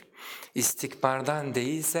değildir. İstikbardan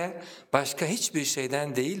değilse başka hiçbir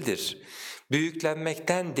şeyden değildir.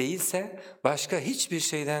 Büyüklenmekten değilse başka hiçbir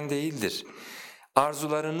şeyden değildir.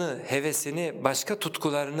 Arzularını, hevesini, başka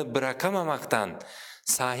tutkularını bırakamamaktan,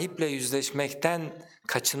 sahiple yüzleşmekten,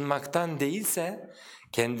 kaçınmaktan değilse,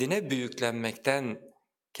 kendine büyüklenmekten,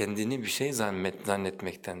 kendini bir şey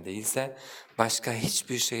zannetmekten değilse başka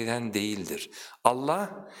hiçbir şeyden değildir.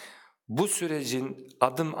 Allah bu sürecin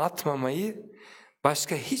adım atmamayı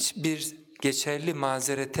başka hiçbir geçerli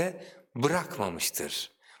mazerete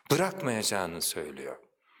bırakmamıştır. Bırakmayacağını söylüyor.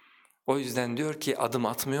 O yüzden diyor ki adım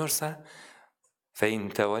atmıyorsa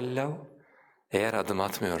فَاِنْ تَوَلَّوْا Eğer adım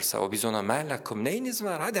atmıyorsa, o biz ona مَا لَكُمْ neyiniz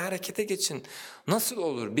var, hadi harekete geçin. Nasıl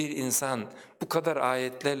olur bir insan bu kadar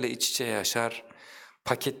ayetlerle iç içe yaşar,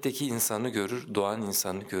 paketteki insanı görür, doğan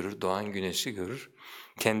insanı görür, doğan güneşi görür.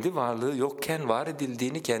 Kendi varlığı yokken var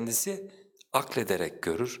edildiğini kendisi aklederek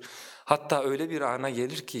görür. Hatta öyle bir ana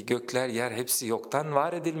gelir ki gökler, yer hepsi yoktan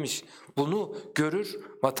var edilmiş. Bunu görür,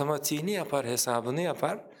 matematiğini yapar, hesabını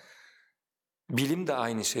yapar. Bilim de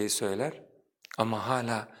aynı şeyi söyler ama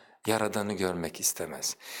hala Yaradan'ı görmek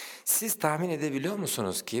istemez. Siz tahmin edebiliyor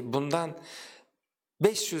musunuz ki bundan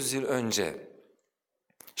 500 yıl önce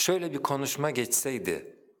şöyle bir konuşma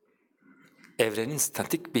geçseydi, evrenin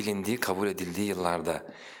statik bilindiği, kabul edildiği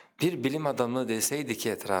yıllarda bir bilim adamı deseydi ki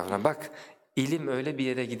etrafına, bak ilim öyle bir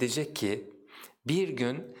yere gidecek ki bir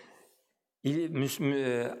gün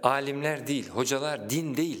alimler değil, hocalar,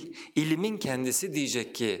 din değil, ilimin kendisi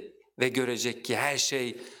diyecek ki ve görecek ki her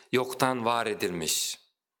şey yoktan var edilmiş.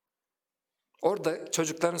 Orada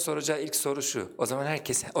çocukların soracağı ilk soru şu, o zaman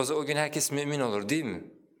o gün herkes mümin olur değil mi?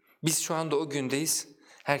 Biz şu anda o gündeyiz,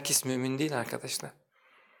 herkes mümin değil arkadaşlar.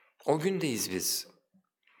 O gündeyiz biz.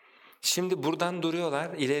 Şimdi buradan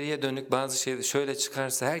duruyorlar, ileriye dönük bazı şey şöyle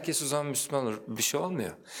çıkarsa herkes o zaman Müslüman olur, bir şey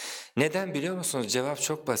olmuyor. Neden biliyor musunuz? Cevap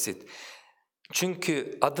çok basit.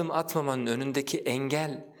 Çünkü adım atmamanın önündeki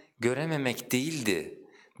engel görememek değildi.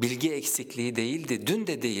 Bilgi eksikliği değildi, dün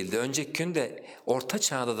de değildi, önceki gün de, orta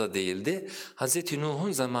çağda da değildi, Hz.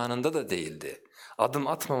 Nuh'un zamanında da değildi. Adım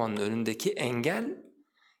atmamanın önündeki engel,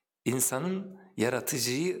 insanın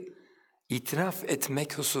yaratıcıyı itiraf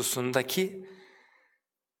etmek hususundaki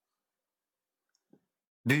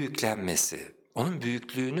büyüklenmesi, onun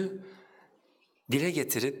büyüklüğünü dile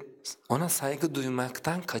getirip ona saygı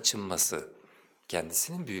duymaktan kaçınması,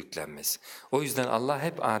 kendisinin büyüklenmesi. O yüzden Allah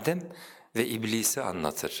hep Adem ve İblis'i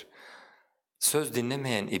anlatır. Söz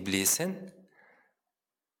dinlemeyen İblis'in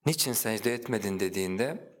niçin secde etmedin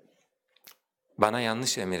dediğinde bana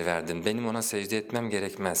yanlış emir verdin, benim ona secde etmem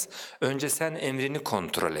gerekmez. Önce sen emrini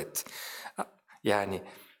kontrol et. Yani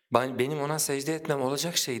benim ona secde etmem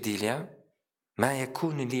olacak şey değil ya. مَا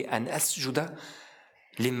يَكُونُ لِي أَنْ أَسْجُدَ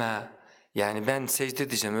لِمَا Yani ben secde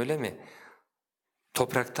edeceğim öyle mi?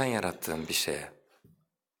 Topraktan yarattığım bir şeye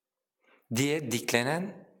diye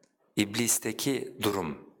diklenen İblisteki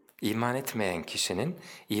durum. İman etmeyen kişinin,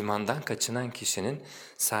 imandan kaçınan kişinin,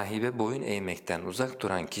 sahibe boyun eğmekten uzak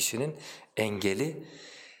duran kişinin engeli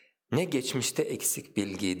ne geçmişte eksik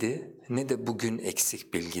bilgiydi ne de bugün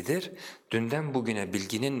eksik bilgidir. Dünden bugüne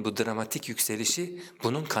bilginin bu dramatik yükselişi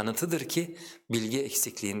bunun kanıtıdır ki bilgi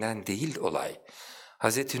eksikliğinden değil olay.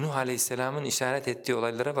 Hz. Nuh Aleyhisselam'ın işaret ettiği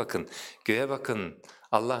olaylara bakın, göğe bakın,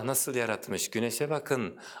 Allah nasıl yaratmış, güneşe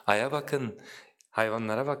bakın, aya bakın,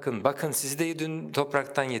 hayvanlara bakın, bakın sizi de dün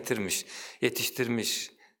topraktan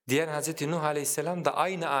yetiştirmiş diyen Hz. Nuh Aleyhisselam da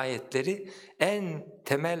aynı ayetleri en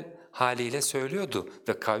temel haliyle söylüyordu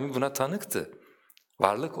ve kavmi buna tanıktı.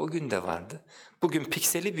 Varlık o gün de vardı. Bugün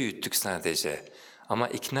pikseli büyüttük sadece ama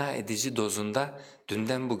ikna edici dozunda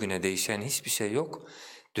dünden bugüne değişen hiçbir şey yok.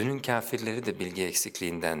 Dünün kafirleri de bilgi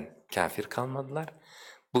eksikliğinden kafir kalmadılar.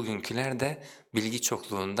 Bugünküler de bilgi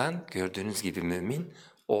çokluğundan gördüğünüz gibi mümin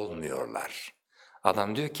olmuyorlar.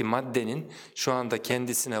 Adam diyor ki maddenin şu anda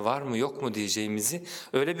kendisine var mı yok mu diyeceğimizi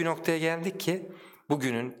öyle bir noktaya geldik ki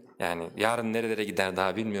bugünün, yani yarın nerelere gider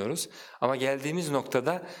daha bilmiyoruz ama geldiğimiz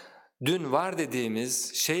noktada dün var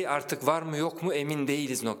dediğimiz şey artık var mı yok mu emin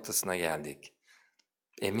değiliz noktasına geldik.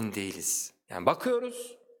 Emin değiliz. Yani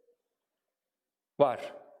bakıyoruz,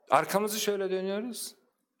 var. Arkamızı şöyle dönüyoruz,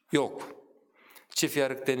 yok. Çift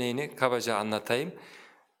yarık deneyini kabaca anlatayım.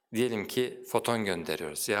 Diyelim ki foton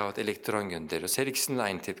gönderiyoruz yahut elektron gönderiyoruz. Her ikisinin de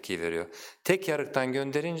aynı tepkiyi veriyor. Tek yarıktan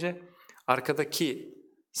gönderince arkadaki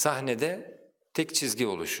sahnede tek çizgi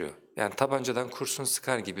oluşuyor. Yani tabancadan kurşun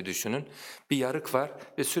sıkar gibi düşünün. Bir yarık var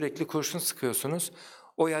ve sürekli kurşun sıkıyorsunuz.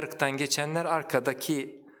 O yarıktan geçenler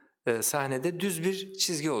arkadaki sahnede düz bir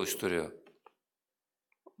çizgi oluşturuyor.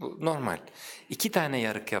 Bu normal. 2 tane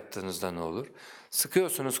yarık yaptığınızda ne olur?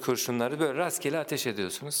 Sıkıyorsunuz kurşunları, böyle rastgele ateş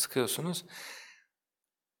ediyorsunuz, sıkıyorsunuz.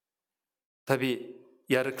 Tabii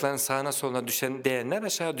yarıkların sağına soluna değenler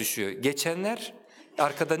aşağı düşüyor. Geçenler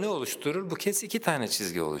arkada ne oluşturur? Bu kez 2 tane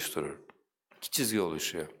çizgi oluşturur. 2 çizgi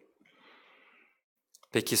oluşuyor.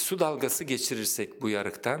 Peki su dalgası geçirirsek bu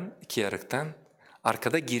yarıktan, 2 yarıktan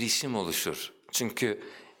arkada girişim oluşur. Çünkü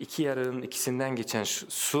 2 yarığın ikisinden geçen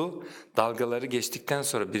su dalgaları geçtikten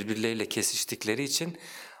sonra birbirleriyle kesiştikleri için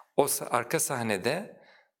o arka sahnede,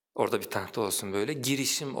 orada bir tahta olsun böyle,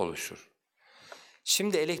 girişim oluşur.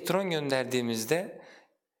 Şimdi elektron gönderdiğimizde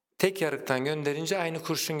tek yarıktan gönderince aynı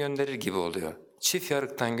kurşun gönderir gibi oluyor. Çift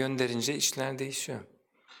yarıktan gönderince işler değişiyor.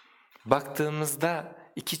 Baktığımızda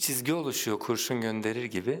 2 çizgi oluşuyor kurşun gönderir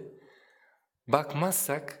gibi.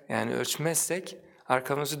 Bakmazsak, yani ölçmezsek,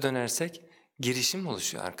 arkamızı dönersek girişim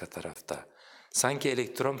oluşuyor arka tarafta. Sanki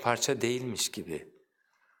elektron parça değilmiş gibi.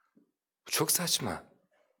 Çok saçma.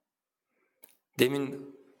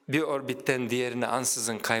 Demin bir orbitten diğerine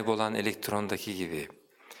ansızın kaybolan elektrondaki gibi.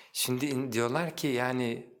 Şimdi diyorlar ki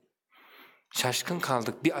yani şaşkın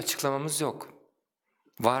kaldık, bir açıklamamız yok.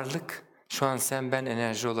 Varlık, şu an sen ben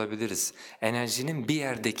enerji olabiliriz. Enerjinin bir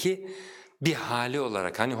yerdeki bir hali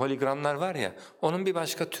olarak, hani hologramlar var ya, onun bir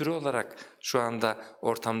başka türü olarak şu anda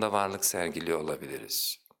ortamda varlık sergiliyor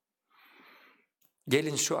olabiliriz.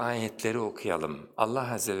 Gelin şu ayetleri okuyalım.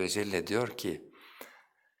 Allah Azze ve Celle diyor ki,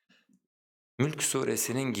 Mülk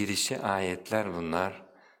suresinin girişi ayetler bunlar.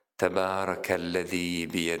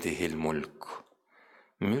 Tebârekellezî biyedihil mulk.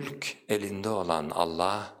 Mülk elinde olan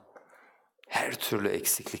Allah her türlü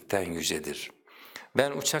eksiklikten yücedir.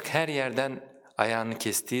 Ben uçak her yerden ayağını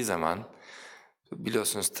kestiği zaman,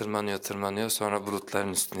 biliyorsunuz tırmanıyor sonra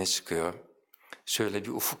bulutların üstüne çıkıyor. Şöyle bir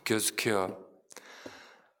ufuk gözüküyor.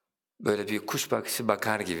 Böyle bir kuş bakışı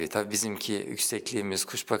bakar gibi. Tabii bizimki yüksekliğimiz,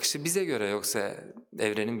 kuş bakışı bize göre, yoksa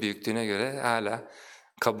evrenin büyüklüğüne göre hala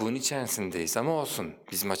kabuğun içerisindeyiz. Ama olsun,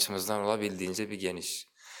 bizim açımızdan olabildiğince bir geniş.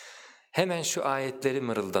 Hemen şu ayetleri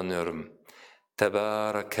mırıldanıyorum.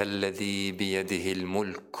 Tebârekellezî biyedihil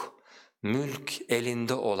mulk. Mülk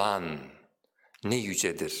elinde olan ne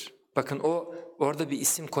yücedir. Bakın orada bir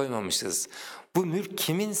isim koymamışız. Bu mülk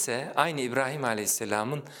kiminse aynı İbrahim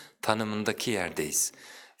Aleyhisselam'ın tanımındaki yerdeyiz.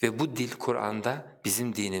 Ve bu dil Kur'an'da,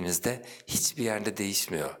 bizim dinimizde hiçbir yerde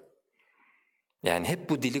değişmiyor. Yani hep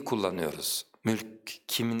bu dili kullanıyoruz. Mülk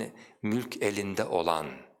kimin? Mülk elinde olan.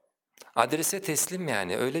 Adrese teslim,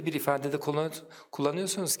 yani öyle bir ifadede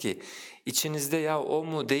kullanıyorsunuz ki içinizde ya o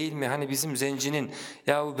mu değil mi, hani bizim zencinin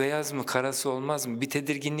ya bu beyaz mı karası olmaz mı, bir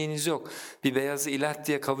tedirginliğiniz yok. Bir beyazı ilah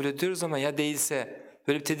diye kabul ediyoruz ama ya değilse,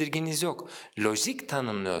 böyle bir tedirginliğiniz yok. Lojik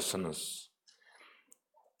tanımlıyorsunuz.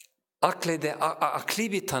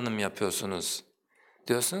 Akli bir tanım yapıyorsunuz.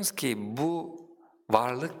 Diyorsunuz ki bu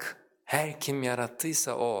varlık her kim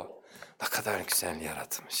yarattıysa o ne kadar güzel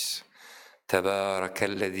yaratmış.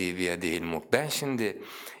 Tebârekellezî biyedihil mulk. Ben şimdi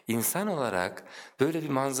insan olarak böyle bir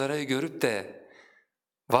manzarayı görüp de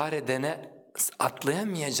var edene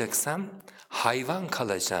atlayamayacaksam hayvan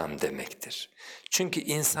kalacağım demektir. Çünkü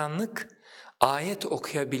insanlık ayet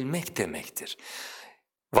okuyabilmek demektir.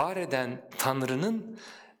 Var eden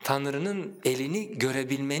Tanrı'nın elini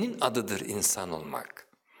görebilmenin adıdır insan olmak.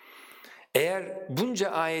 Eğer bunca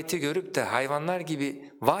ayeti görüp de hayvanlar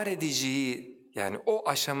gibi var ediciyi, yani o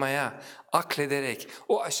aşamaya aklederek,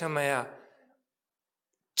 o aşamaya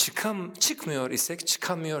çıkmıyor isek,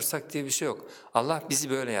 çıkamıyorsak diye bir şey yok. Allah bizi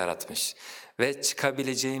böyle yaratmış ve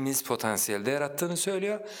çıkabileceğimiz potansiyelde yarattığını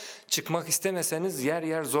söylüyor. Çıkmak istemeseniz yer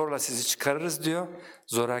yer zorla sizi çıkarırız diyor.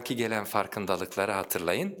 Zoraki gelen farkındalıkları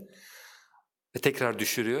hatırlayın ve tekrar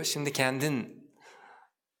düşürüyor. Şimdi kendin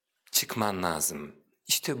çıkman lazım.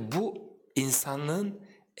 İşte bu insanlığın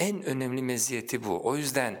en önemli meziyeti bu. O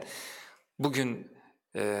yüzden bugün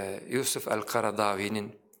Yusuf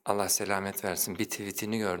el-Karadavi'nin, Allah selamet versin, bir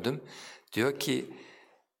tweetini gördüm. Diyor ki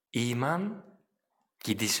iman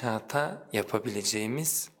gidişata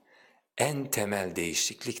yapabileceğimiz en temel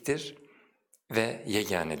değişikliktir ve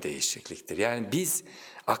yegane değişikliktir. Yani biz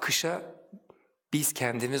akışa, biz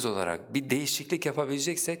kendimiz olarak bir değişiklik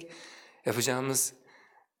yapabileceksek yapacağımız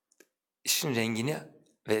işin rengini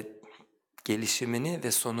ve gelişimini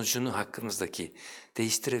ve sonucunu hakkımızdaki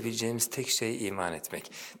değiştirebileceğimiz tek şey iman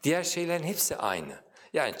etmek. Diğer şeylerin hepsi aynı.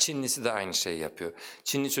 Yani Çinlisi de aynı şeyi yapıyor.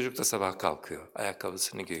 Çinli çocuk da sabah kalkıyor,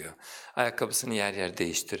 ayakkabısını giyiyor. Ayakkabısını yer yer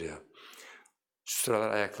değiştiriyor. Şu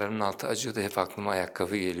sıralar ayaklarımın altı acıyor da hep aklıma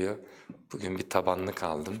ayakkabı geliyor. Bugün bir tabanlık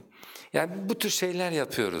aldım. Yani bu tür şeyler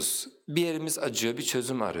yapıyoruz. Bir yerimiz acıyor, bir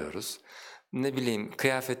çözüm arıyoruz. Ne bileyim,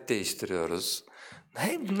 kıyafet değiştiriyoruz.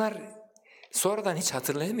 Bunlar sonradan hiç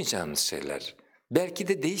hatırlayamayacağımız şeyler. Belki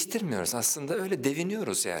de değiştirmiyoruz, aslında öyle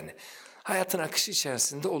deviniyoruz yani. Hayatın akışı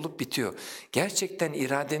içerisinde olup bitiyor. Gerçekten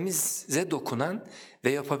irademize dokunan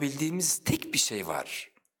ve yapabildiğimiz tek bir şey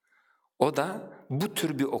var. O da bu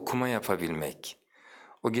tür bir okuma yapabilmek.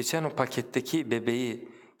 O geçen o paketteki bebeği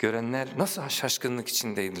görenler nasıl şaşkınlık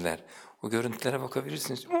içindeydiler. O görüntülere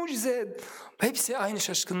bakabilirsiniz. Mucize! Hepsi aynı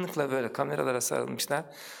şaşkınlıkla böyle kameralara sarılmışlar.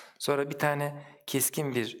 Sonra bir tane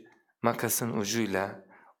keskin bir makasın ucuyla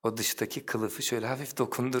o dıştaki kılıfı şöyle hafif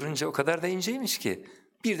dokundurunca o kadar da inceymiş ki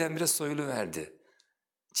birdenbire soyuluverdi.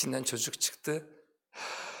 İçinden çocuk çıktı.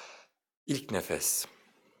 İlk nefes.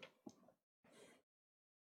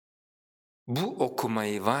 Bu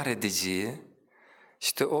okumayı var ediciyi,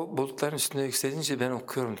 işte o bulutların üstünde yükselince ben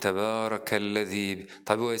okuyorum. Tebârekellezî.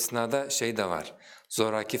 Tabii o esnada şey de var.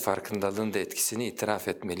 Zoraki farkındalığın da etkisini itiraf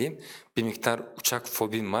etmeliyim. Bir miktar uçak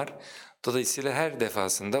fobim var. Dolayısıyla her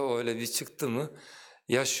defasında o öyle bir çıktı mı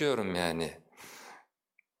yaşıyorum yani.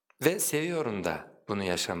 Ve seviyorum da bunu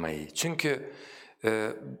yaşamayı. Çünkü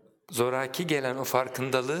zoraki gelen o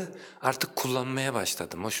farkındalığı artık kullanmaya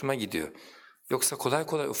başladım. Hoşuma gidiyor. Yoksa kolay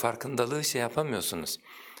kolay o farkındalığı şey yapamıyorsunuz.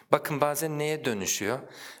 Bakın bazen neye dönüşüyor?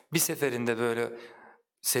 Bir seferinde böyle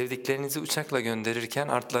sevdiklerinizi uçakla gönderirken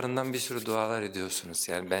artlarından bir sürü dualar ediyorsunuz.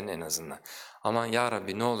 Yani ben en azından. Aman ya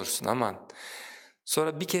Rabbi ne olursun aman.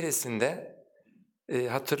 Sonra bir keresinde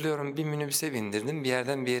hatırlıyorum bir minibüse bindirdim, bir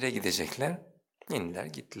yerden bir yere gidecekler. İndiler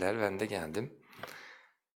gittiler, ben de geldim.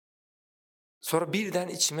 Sonra birden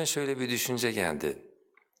içime şöyle bir düşünce geldi.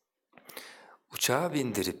 Uçağa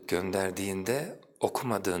bindirip gönderdiğinde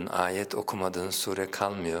okumadığın ayet, okumadığın sure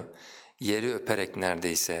kalmıyor. Yeri öperek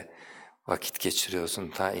neredeyse vakit geçiriyorsun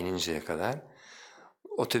ta ininceye kadar.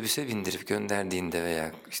 Otobüse bindirip gönderdiğinde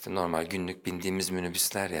veya işte normal günlük bindiğimiz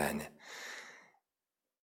minibüsler yani.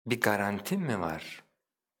 Bir garantin mi var?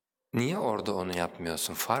 Niye orada onu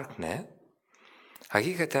yapmıyorsun? Fark ne?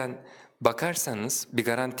 Hakikaten bakarsanız bir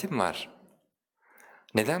garantim var.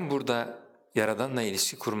 Neden burada Yaradan'la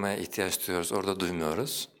ilişki kurmaya ihtiyaç duyuyoruz, orada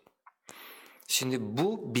duymuyoruz? Şimdi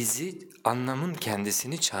bu bizi anlamın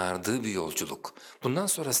kendisini çağırdığı bir yolculuk. Bundan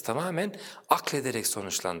sonrası tamamen aklederek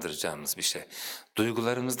sonuçlandıracağımız bir şey.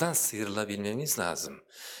 Duygularımızdan sıyrılabilmemiz lazım.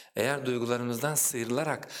 Eğer duygularımızdan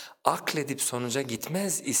sıyrılarak akledip sonuca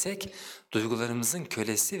gitmez isek duygularımızın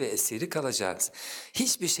kölesi ve esiri kalacağız.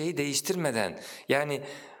 Hiçbir şeyi değiştirmeden, yani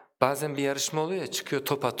bazen bir yarışma oluyor ya, çıkıyor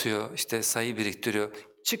top atıyor, işte sayı biriktiriyor.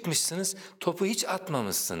 Çıkmışsınız, topu hiç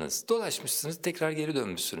atmamışsınız, dolaşmışsınız, tekrar geri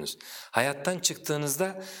dönmüşsünüz. Hayattan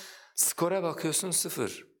çıktığınızda skora bakıyorsun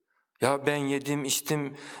 0. Ya ben yedim,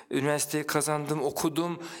 içtim, üniversiteyi kazandım,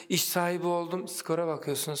 okudum, iş sahibi oldum, skora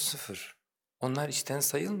bakıyorsun 0. Onlar içten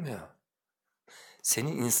sayılmıyor.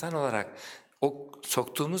 Senin insan olarak o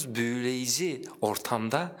soktuğumuz büyüleyici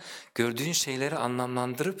ortamda gördüğün şeyleri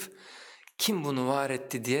anlamlandırıp kim bunu var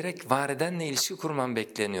etti diyerek var edenle ilişki kurman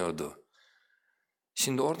bekleniyordu.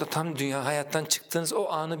 Şimdi orada tam dünya hayattan çıktığınız o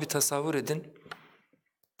anı bir tasavvur edin.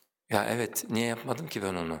 Ya evet, niye yapmadım ki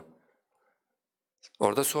ben onu?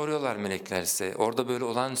 Orada soruyorlar melekler size, orada böyle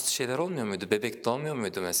olağanüstü şeyler olmuyor muydu? Bebek doğmuyor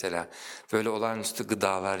muydu mesela? Böyle olağanüstü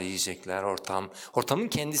gıdalar, yiyecekler, ortamın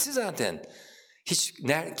kendisi zaten. Hiç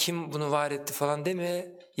kim bunu var etti falan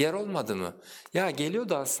demeye yer olmadı mı? Ya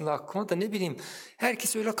geliyordu aslında aklıma da, ne bileyim,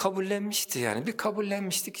 herkes öyle kabullenmişti yani. Bir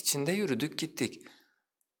kabullenmiştik içinde, yürüdük gittik.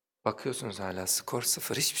 Bakıyorsunuz hala skor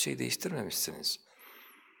 0, hiçbir şey değiştirmemişsiniz.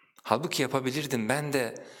 Halbuki yapabilirdim, ben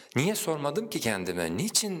de niye sormadım ki kendime?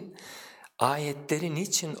 Niçin ayetleri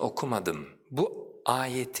niçin okumadım? Bu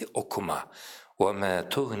ayeti okuma. وَمَا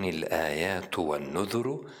تُغْنِ الْآيَاتُ وَالنُّذُرُ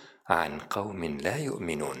عَنْ قَوْمٍ لَا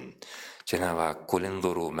يُؤْمِنُونَ. Cenab-ı Hak قُلْ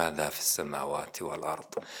اِنْظُرُوا مَاذَا فِي السَّمَاوَاتِ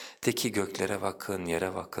وَالْأَرْضِ. De ki göklere bakın,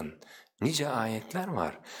 yere bakın. Nice ayetler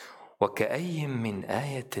var. وَكَأَيٍّ مِّنْ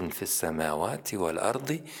آيَةٍ فِي السَّمَاوَاتِ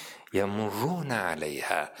وَالْأَرْضِ يَمُرُّونَ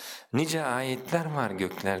عَلَيْهَا. Nice ayetler var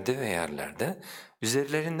göklerde ve yerlerde.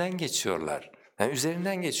 Üzerlerinden geçiyorlar. Yani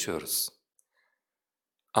üzerinden geçiyoruz.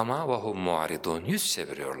 Ama وَهُمْ مُعْرِضُونَ, yüz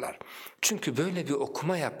çeviriyorlar. Çünkü böyle bir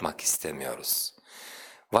okuma yapmak istemiyoruz.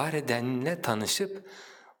 Var edenle tanışıp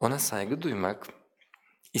ona saygı duymak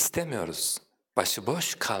istemiyoruz.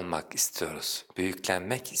 Başıboş kalmak istiyoruz,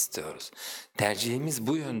 büyüklenmek istiyoruz. Tercihimiz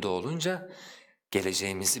bu yönde olunca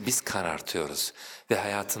geleceğimizi biz karartıyoruz ve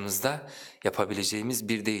hayatımızda yapabileceğimiz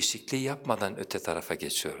bir değişikliği yapmadan öte tarafa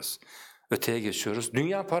geçiyoruz. Öteye geçiyoruz,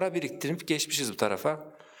 dünya para biriktirip geçmişiz bu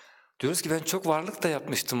tarafa. Diyoruz ki ben çok varlık da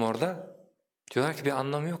yapmıştım orada. Diyorlar ki bir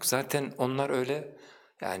anlamı yok, zaten onlar öyle.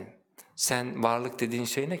 Yani sen varlık dediğin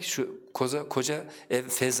şey ne ki? Şu koca ev,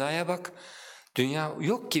 fezaya bak. Dünya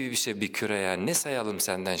yok gibi bir şey, bir küre yani. Ne sayalım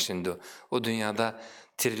senden şimdi? O dünyada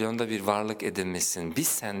trilyonda bir varlık edinmişsin. Biz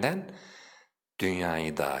senden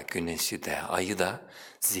dünyayı da, güneşi de, ayı da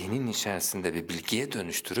zihnin içerisinde bir bilgiye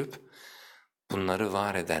dönüştürüp bunları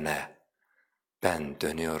var edene ben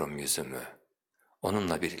dönüyorum yüzümü.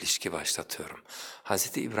 Onunla bir ilişki başlatıyorum.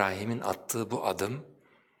 Hz. İbrahim'in attığı bu adım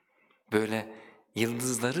böyle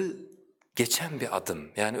yıldızları geçen bir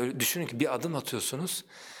adım. Yani öyle düşünün ki bir adım atıyorsunuz,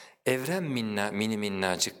 evren mini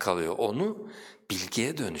minnacık kalıyor. Onu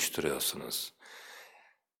bilgiye dönüştürüyorsunuz.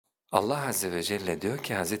 Allah Azze ve Celle diyor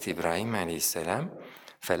ki Hz. İbrahim Aleyhisselam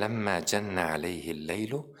فَلَمَّا جَنَّ عَلَيْهِ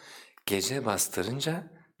اللَّيْلُ, gece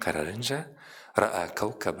bastırınca, kararınca رَأَى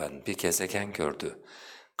كَوْكَبًا, bir gezegen gördü.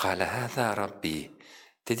 قَالَ هَذَا رَبِّي,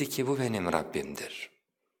 dedi ki bu benim Rabbimdir.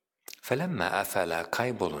 فَلَمَّا أَفَلَا,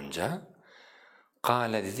 kaybolunca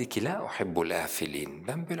قَالَ, dedi ki لَا أُحِبُّ الْآفِلِينَ,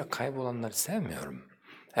 ben böyle kaybolanları sevmiyorum.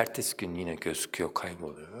 Ertesi gün yine gözüküyor,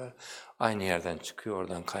 kayboluyor. Böyle. Aynı yerden çıkıyor,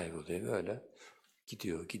 oradan kayboluyor, böyle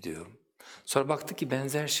gidiyor. Sonra baktı ki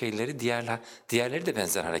benzer şeyleri diğerleri de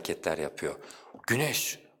benzer hareketler yapıyor.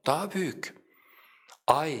 Güneş daha büyük,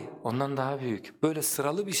 ay ondan daha büyük. Böyle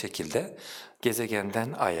sıralı bir şekilde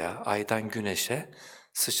gezegenden aya, aydan güneşe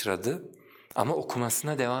sıçradı ama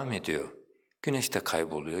okumasına devam ediyor. Güneş de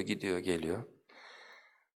kayboluyor, gidiyor, geliyor.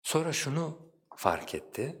 Sonra şunu fark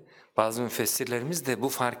etti. Bazı müfessirlerimiz de bu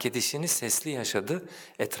fark edişini sesli yaşadı.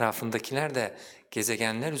 Etrafındakiler de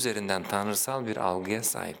gezegenler üzerinden tanrısal bir algıya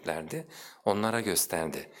sahiplerdi. Onlara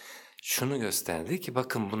gösterdi. Şunu gösterdi ki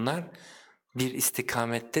bakın bunlar bir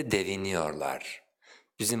istikamette deviniyorlar.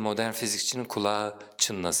 Bizim modern fizikçinin kulağı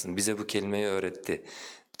çınlasın. Bize bu kelimeyi öğretti.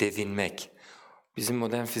 Devinmek. Bizim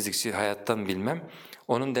modern fizikçi hayattan bilmem.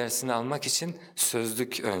 Onun dersini almak için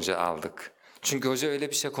sözlük önce aldık. Çünkü hoca öyle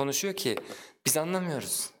bir şey konuşuyor ki biz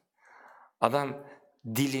anlamıyoruz. Adam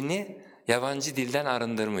dilini yabancı dilden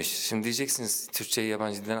arındırmış. Şimdi diyeceksiniz Türkçeyi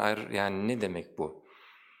yabancı dilden yani ne demek bu?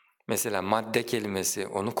 Mesela madde kelimesi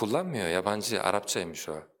onu kullanmıyor, yabancı, Arapçaymış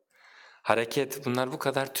o. Hareket, bunlar bu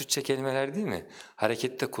kadar Türkçe kelimeler değil mi?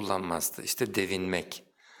 Hareket de kullanmazdı. İşte devinmek.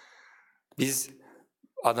 Biz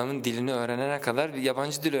adamın dilini öğrenene kadar bir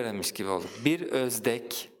yabancı dil öğrenmiş gibi olduk. Bir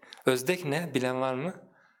özdek. Özdek ne? Bilen var mı?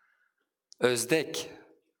 Özdek.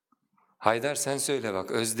 Haydar sen söyle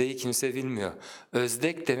bak, özdeği kimse bilmiyor.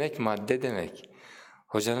 Özdek demek madde demek.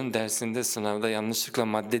 Hocanın dersinde, sınavda yanlışlıkla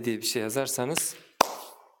madde diye bir şey yazarsanız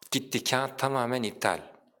gitti, kağıt tamamen iptal.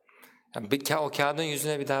 Yani o kağıdın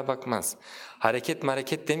yüzüne bir daha bakmaz.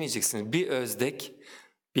 Hareket demeyeceksiniz. Bir özdek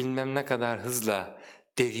bilmem ne kadar hızla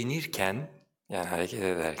devinirken, yani hareket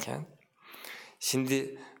ederken,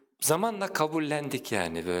 şimdi zamanla kabullendik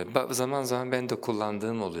yani böyle. Zaman zaman ben de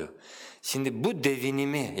kullandığım oluyor. Şimdi bu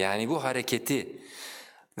devinimi, yani bu hareketi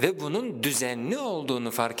ve bunun düzenli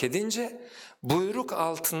olduğunu fark edince buyruk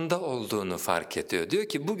altında olduğunu fark ediyor. Diyor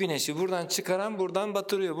ki bu güneşi buradan çıkaran buradan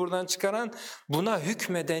batırıyor, buradan çıkaran buna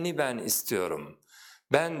hükmedeni ben istiyorum.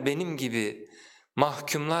 Benim gibi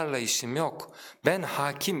mahkumlarla işim yok. Ben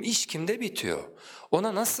hakim, iş kimde bitiyor?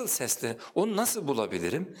 Ona nasıl onu nasıl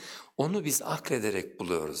bulabilirim? Onu biz aklederek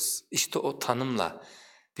buluyoruz. İşte o tanımla.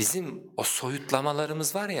 Bizim o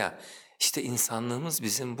soyutlamalarımız var ya, işte insanlığımız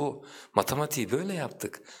bizim bu. Matematiği böyle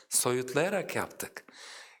yaptık, soyutlayarak yaptık.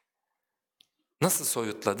 Nasıl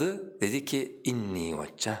soyutladı? Dedi ki inni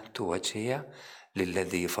veccehtu veciye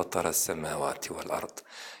lillezî fataras semâvâti vel ard.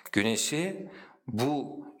 Güneşi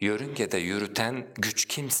bu yörüngede yürüten güç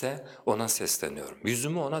kimse ona sesleniyorum.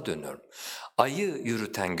 Yüzümü ona dönüyorum. Ayı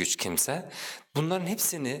yürüten güç kimse, bunların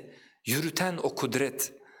hepsini yürüten o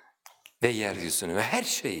kudret ve yeryüzünü ve her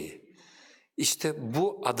şeyi. İşte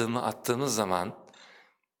bu adımı attığımız zaman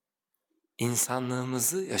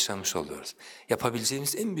insanlığımızı yaşamış oluyoruz.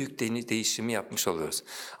 Yapabileceğimiz en büyük değişimi yapmış oluyoruz.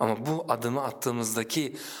 Ama bu adımı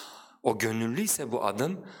attığımızdaki o gönüllüyse bu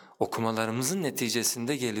adım, okumalarımızın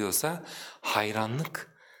neticesinde geliyorsa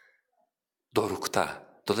hayranlık dorukta.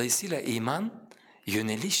 Dolayısıyla iman,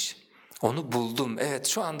 yöneliş, onu buldum, evet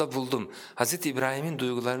şu anda buldum. Hazreti İbrahim'in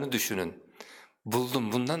duygularını düşünün.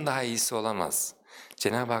 Buldum, bundan daha iyisi olamaz.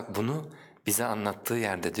 Cenab-ı Hak bunu bize anlattığı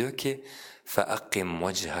yerde diyor ki فَاَقِّمْ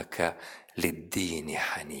وَجْهَكَ لِلدِّينِ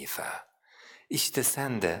حَن۪يفًا. İşte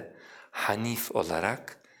sen de hanif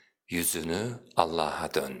olarak yüzünü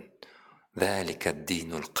Allah'a dön. ذَٰلِكَ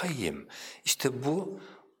الدِّينُ الْقَيِّمِ. İşte bu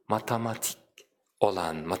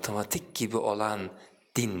matematik gibi olan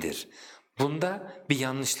dindir. Bunda bir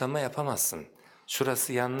yanlışlama yapamazsın.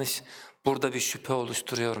 Şurası yanlış, burada bir şüphe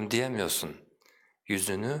oluşturuyorum diyemiyorsun.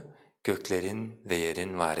 Yüzünü göklerin ve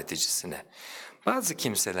yerin var edicisine. Bazı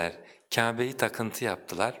kimseler Kabe'yi takıntı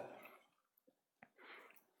yaptılar.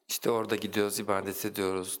 İşte orada gidiyoruz, ibadet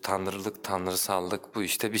ediyoruz, tanrılık, tanrısallık, bu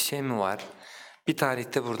işte bir şey mi var? Bir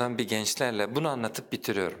tarihte buradan bir gençlerle bunu anlatıp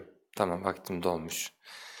bitiriyorum. Tamam, vaktim dolmuş.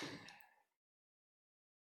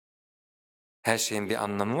 Her şeyin bir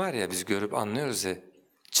anlamı var ya, biz görüp anlıyoruz ya,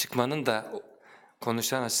 çıkmanın da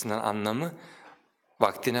konuşan açısından anlamı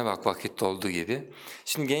vaktine bak, vakit dolduğu gibi.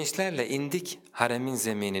 Şimdi gençlerle indik haremin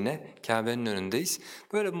zeminine, Kabe'nin önündeyiz.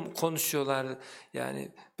 Böyle konuşuyorlar,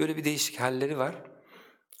 yani böyle bir değişik halleri var.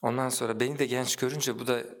 Ondan sonra beni de genç görünce, bu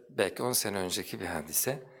da belki 10 sene önceki bir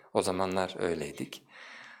hadise, o zamanlar öyleydik.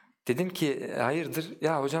 Dedim ki hayırdır?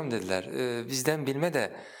 Ya hocam dediler, bizden bilme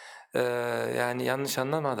de yani yanlış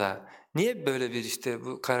anlama da niye böyle bir işte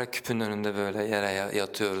bu kara küpün önünde böyle yere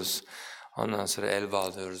yatıyoruz, ondan sonra el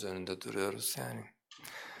bağlıyoruz, önünde duruyoruz yani.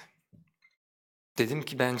 Dedim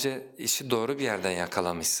ki bence işi doğru bir yerden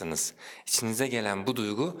yakalamışsınız. İçinize gelen bu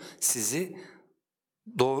duygu sizi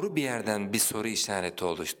doğru bir yerden bir soru işareti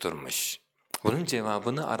oluşturmuş. Bunun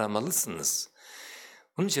cevabını aramalısınız.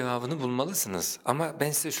 Bunun cevabını bulmalısınız. Ama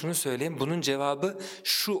ben size şunu söyleyeyim, bunun cevabı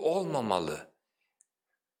şu olmamalı.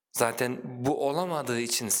 Zaten bu olamadığı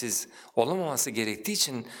için, siz olamaması gerektiği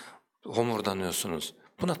için homurdanıyorsunuz.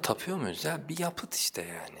 Buna tapıyor muyuz? Ya bir yapıt işte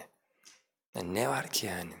yani. Yani ne var ki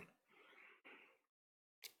yani?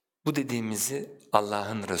 Bu dediğimizi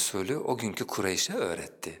Allah'ın Resulü o günkü Kureyş'e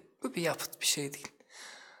öğretti. Bu bir yapıt bir şey değil.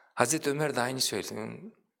 Hazreti Ömer de aynı söyledi.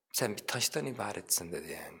 Sen bir taştan ibaretsin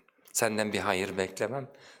dedi yani. Senden bir hayır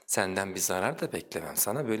beklemem, senden bir zarar da beklemem,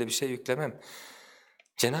 sana böyle bir şey yüklemem.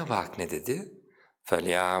 Cenab-ı Hak ne dedi?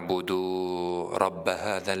 فَلْيَعْبُدُوا رَبَّ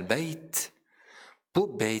هَذَا الْبَيْتِ.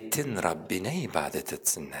 Bu beytin Rabbine ibadet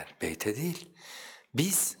etsinler, beyte değil.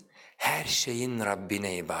 Biz her şeyin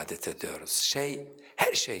Rabbine ibadet ediyoruz.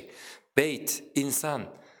 Her şey. Beyt,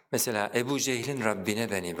 insan. Mesela Ebu Cehil'in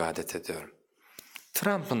Rabbine ben ibadet ediyorum.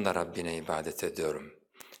 Trump'ın da Rabbine ibadet ediyorum.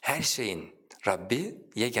 Her şeyin Rabbi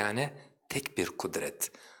yegane tek bir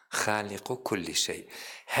kudret. Hâliku kulli şey.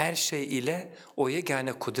 Her şey ile o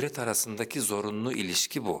yegane kudret arasındaki zorunlu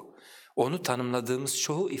ilişki bu. Onu tanımladığımız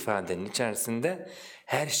çoğu ifadenin içerisinde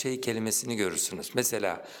her şey kelimesini görürsünüz.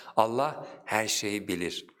 Mesela Allah her şeyi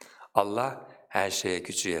bilir. Allah her şeye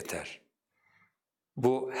gücü yeter.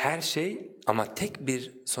 Bu her şey ama tek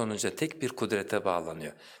bir sonuca, tek bir kudrete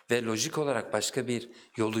bağlanıyor. Ve lojik olarak başka bir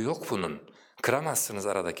yolu yok bunun. Kıramazsınız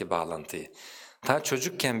aradaki bağlantıyı. Ta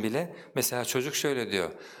çocukken bile mesela çocuk şöyle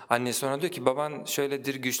diyor, annesi ona diyor ki baban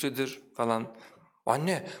şöyledir, güçlüdür falan.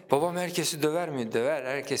 Anne, babam herkesi döver mi? Döver,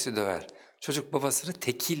 herkesi döver. Çocuk babasını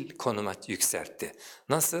tekil konuma yükseltti.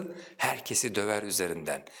 Nasıl? Herkesi döver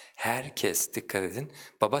üzerinden. Herkes, dikkat edin,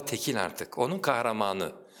 baba tekil artık, onun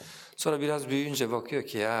kahramanı. Sonra biraz büyüyünce bakıyor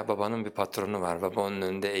ki ya babanın bir patronu var, baba onun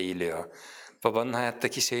önünde eğiliyor. Babanın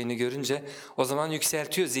hayattaki şeyini görünce o zaman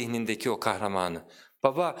yükseltiyor zihnindeki o kahramanı.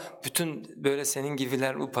 Baba bütün böyle senin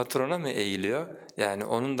gibiler bu patrona mı eğiliyor? Yani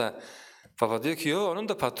onun da, baba diyor ki yo onun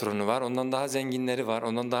da patronu var, ondan daha zenginleri var,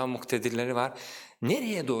 ondan daha muktedirleri var.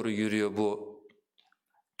 Nereye doğru yürüyor bu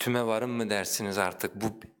tümevarım mı dersiniz artık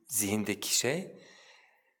bu zihindeki şey?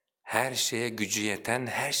 Her şeye gücü yeten,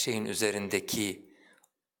 her şeyin üzerindeki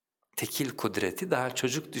tekil kudreti daha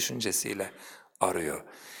çocuk düşüncesiyle arıyor.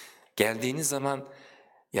 Geldiğiniz zaman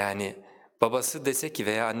yani babası dese ki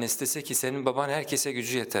veya annesi dese ki senin baban herkese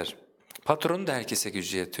gücü yeter. Patronu da herkese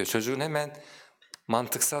gücü yetiyor. Çocuğun hemen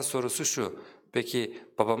mantıksal sorusu şu, Peki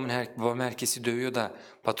babam herkesi dövüyor da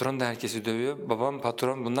patron da herkesi dövüyor. Babam,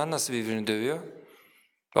 patron bunlar nasıl birbirini dövüyor?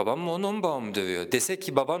 Babam mı onun babam mı dövüyor? Desek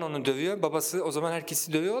ki baban onu dövüyor, babası o zaman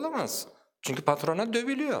herkesi dövüyor olamaz. Çünkü patrona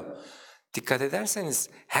dövülüyor. Dikkat ederseniz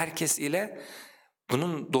herkes ile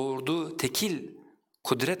bunun doğurduğu tekil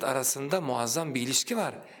kudret arasında muazzam bir ilişki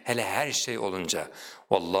var. Hele her şey olunca.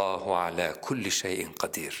 Vallahu ala kulli şeyin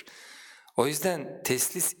kadir. O yüzden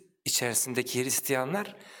teslis içerisindeki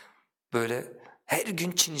Hristiyanlar böyle her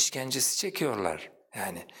gün Çin işkencesi çekiyorlar.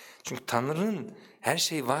 Yani çünkü Tanrı'nın her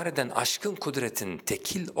şeyi var eden aşkın kudretin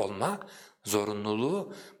tekil olma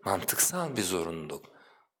zorunluluğu mantıksal bir zorunluluk.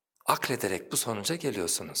 Aklederek bu sonuca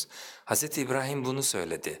geliyorsunuz. Hz. İbrahim bunu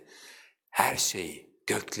söyledi. Her şeyi,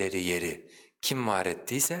 gökleri, yeri kim var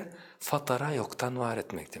ettiyse fatara yoktan var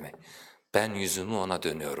etmek demek. Ben yüzümü ona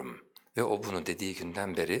dönüyorum ve o bunu dediği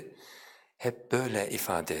günden beri hep böyle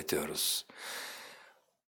ifade ediyoruz.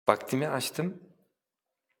 Vaktimi açtım.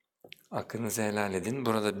 Hakkınızı helal edin.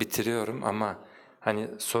 Burada bitiriyorum ama hani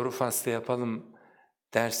soru faslı yapalım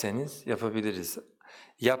derseniz yapabiliriz.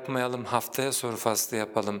 Yapmayalım, haftaya soru faslı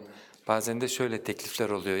yapalım. Bazen de şöyle teklifler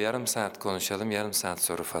oluyor. Yarım saat konuşalım, yarım saat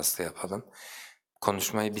soru faslı yapalım.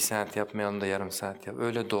 Konuşmayı 1 saat yapmayalım da yarım saat yap.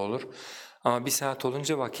 Öyle de olur. Ama 1 saat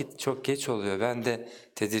olunca vakit çok geç oluyor. Ben de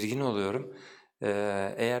tedirgin oluyorum.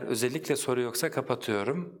 Eğer özellikle soru yoksa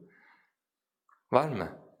kapatıyorum. Var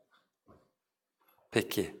mı?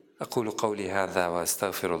 Peki. أقول قولي هذا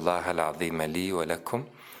وأستغفر الله العظيم لي ولكم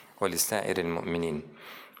ولسائر المؤمنين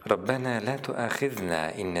ربنا لا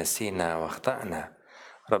تؤاخذنا إن نسينا واخطأنا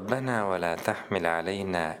ربنا ولا تحمل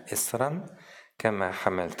علينا إصرا كما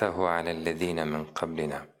حملته على الذين من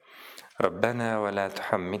قبلنا ربنا ولا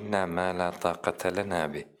تحملنا ما لا طاقة لنا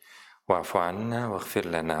به واعف عنا واغفر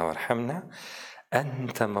لنا وارحمنا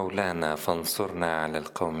أنت مولانا فانصرنا على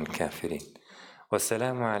القوم الكافرين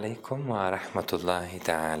والسلام عليكم ورحمة الله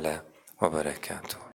تعالى وبركاته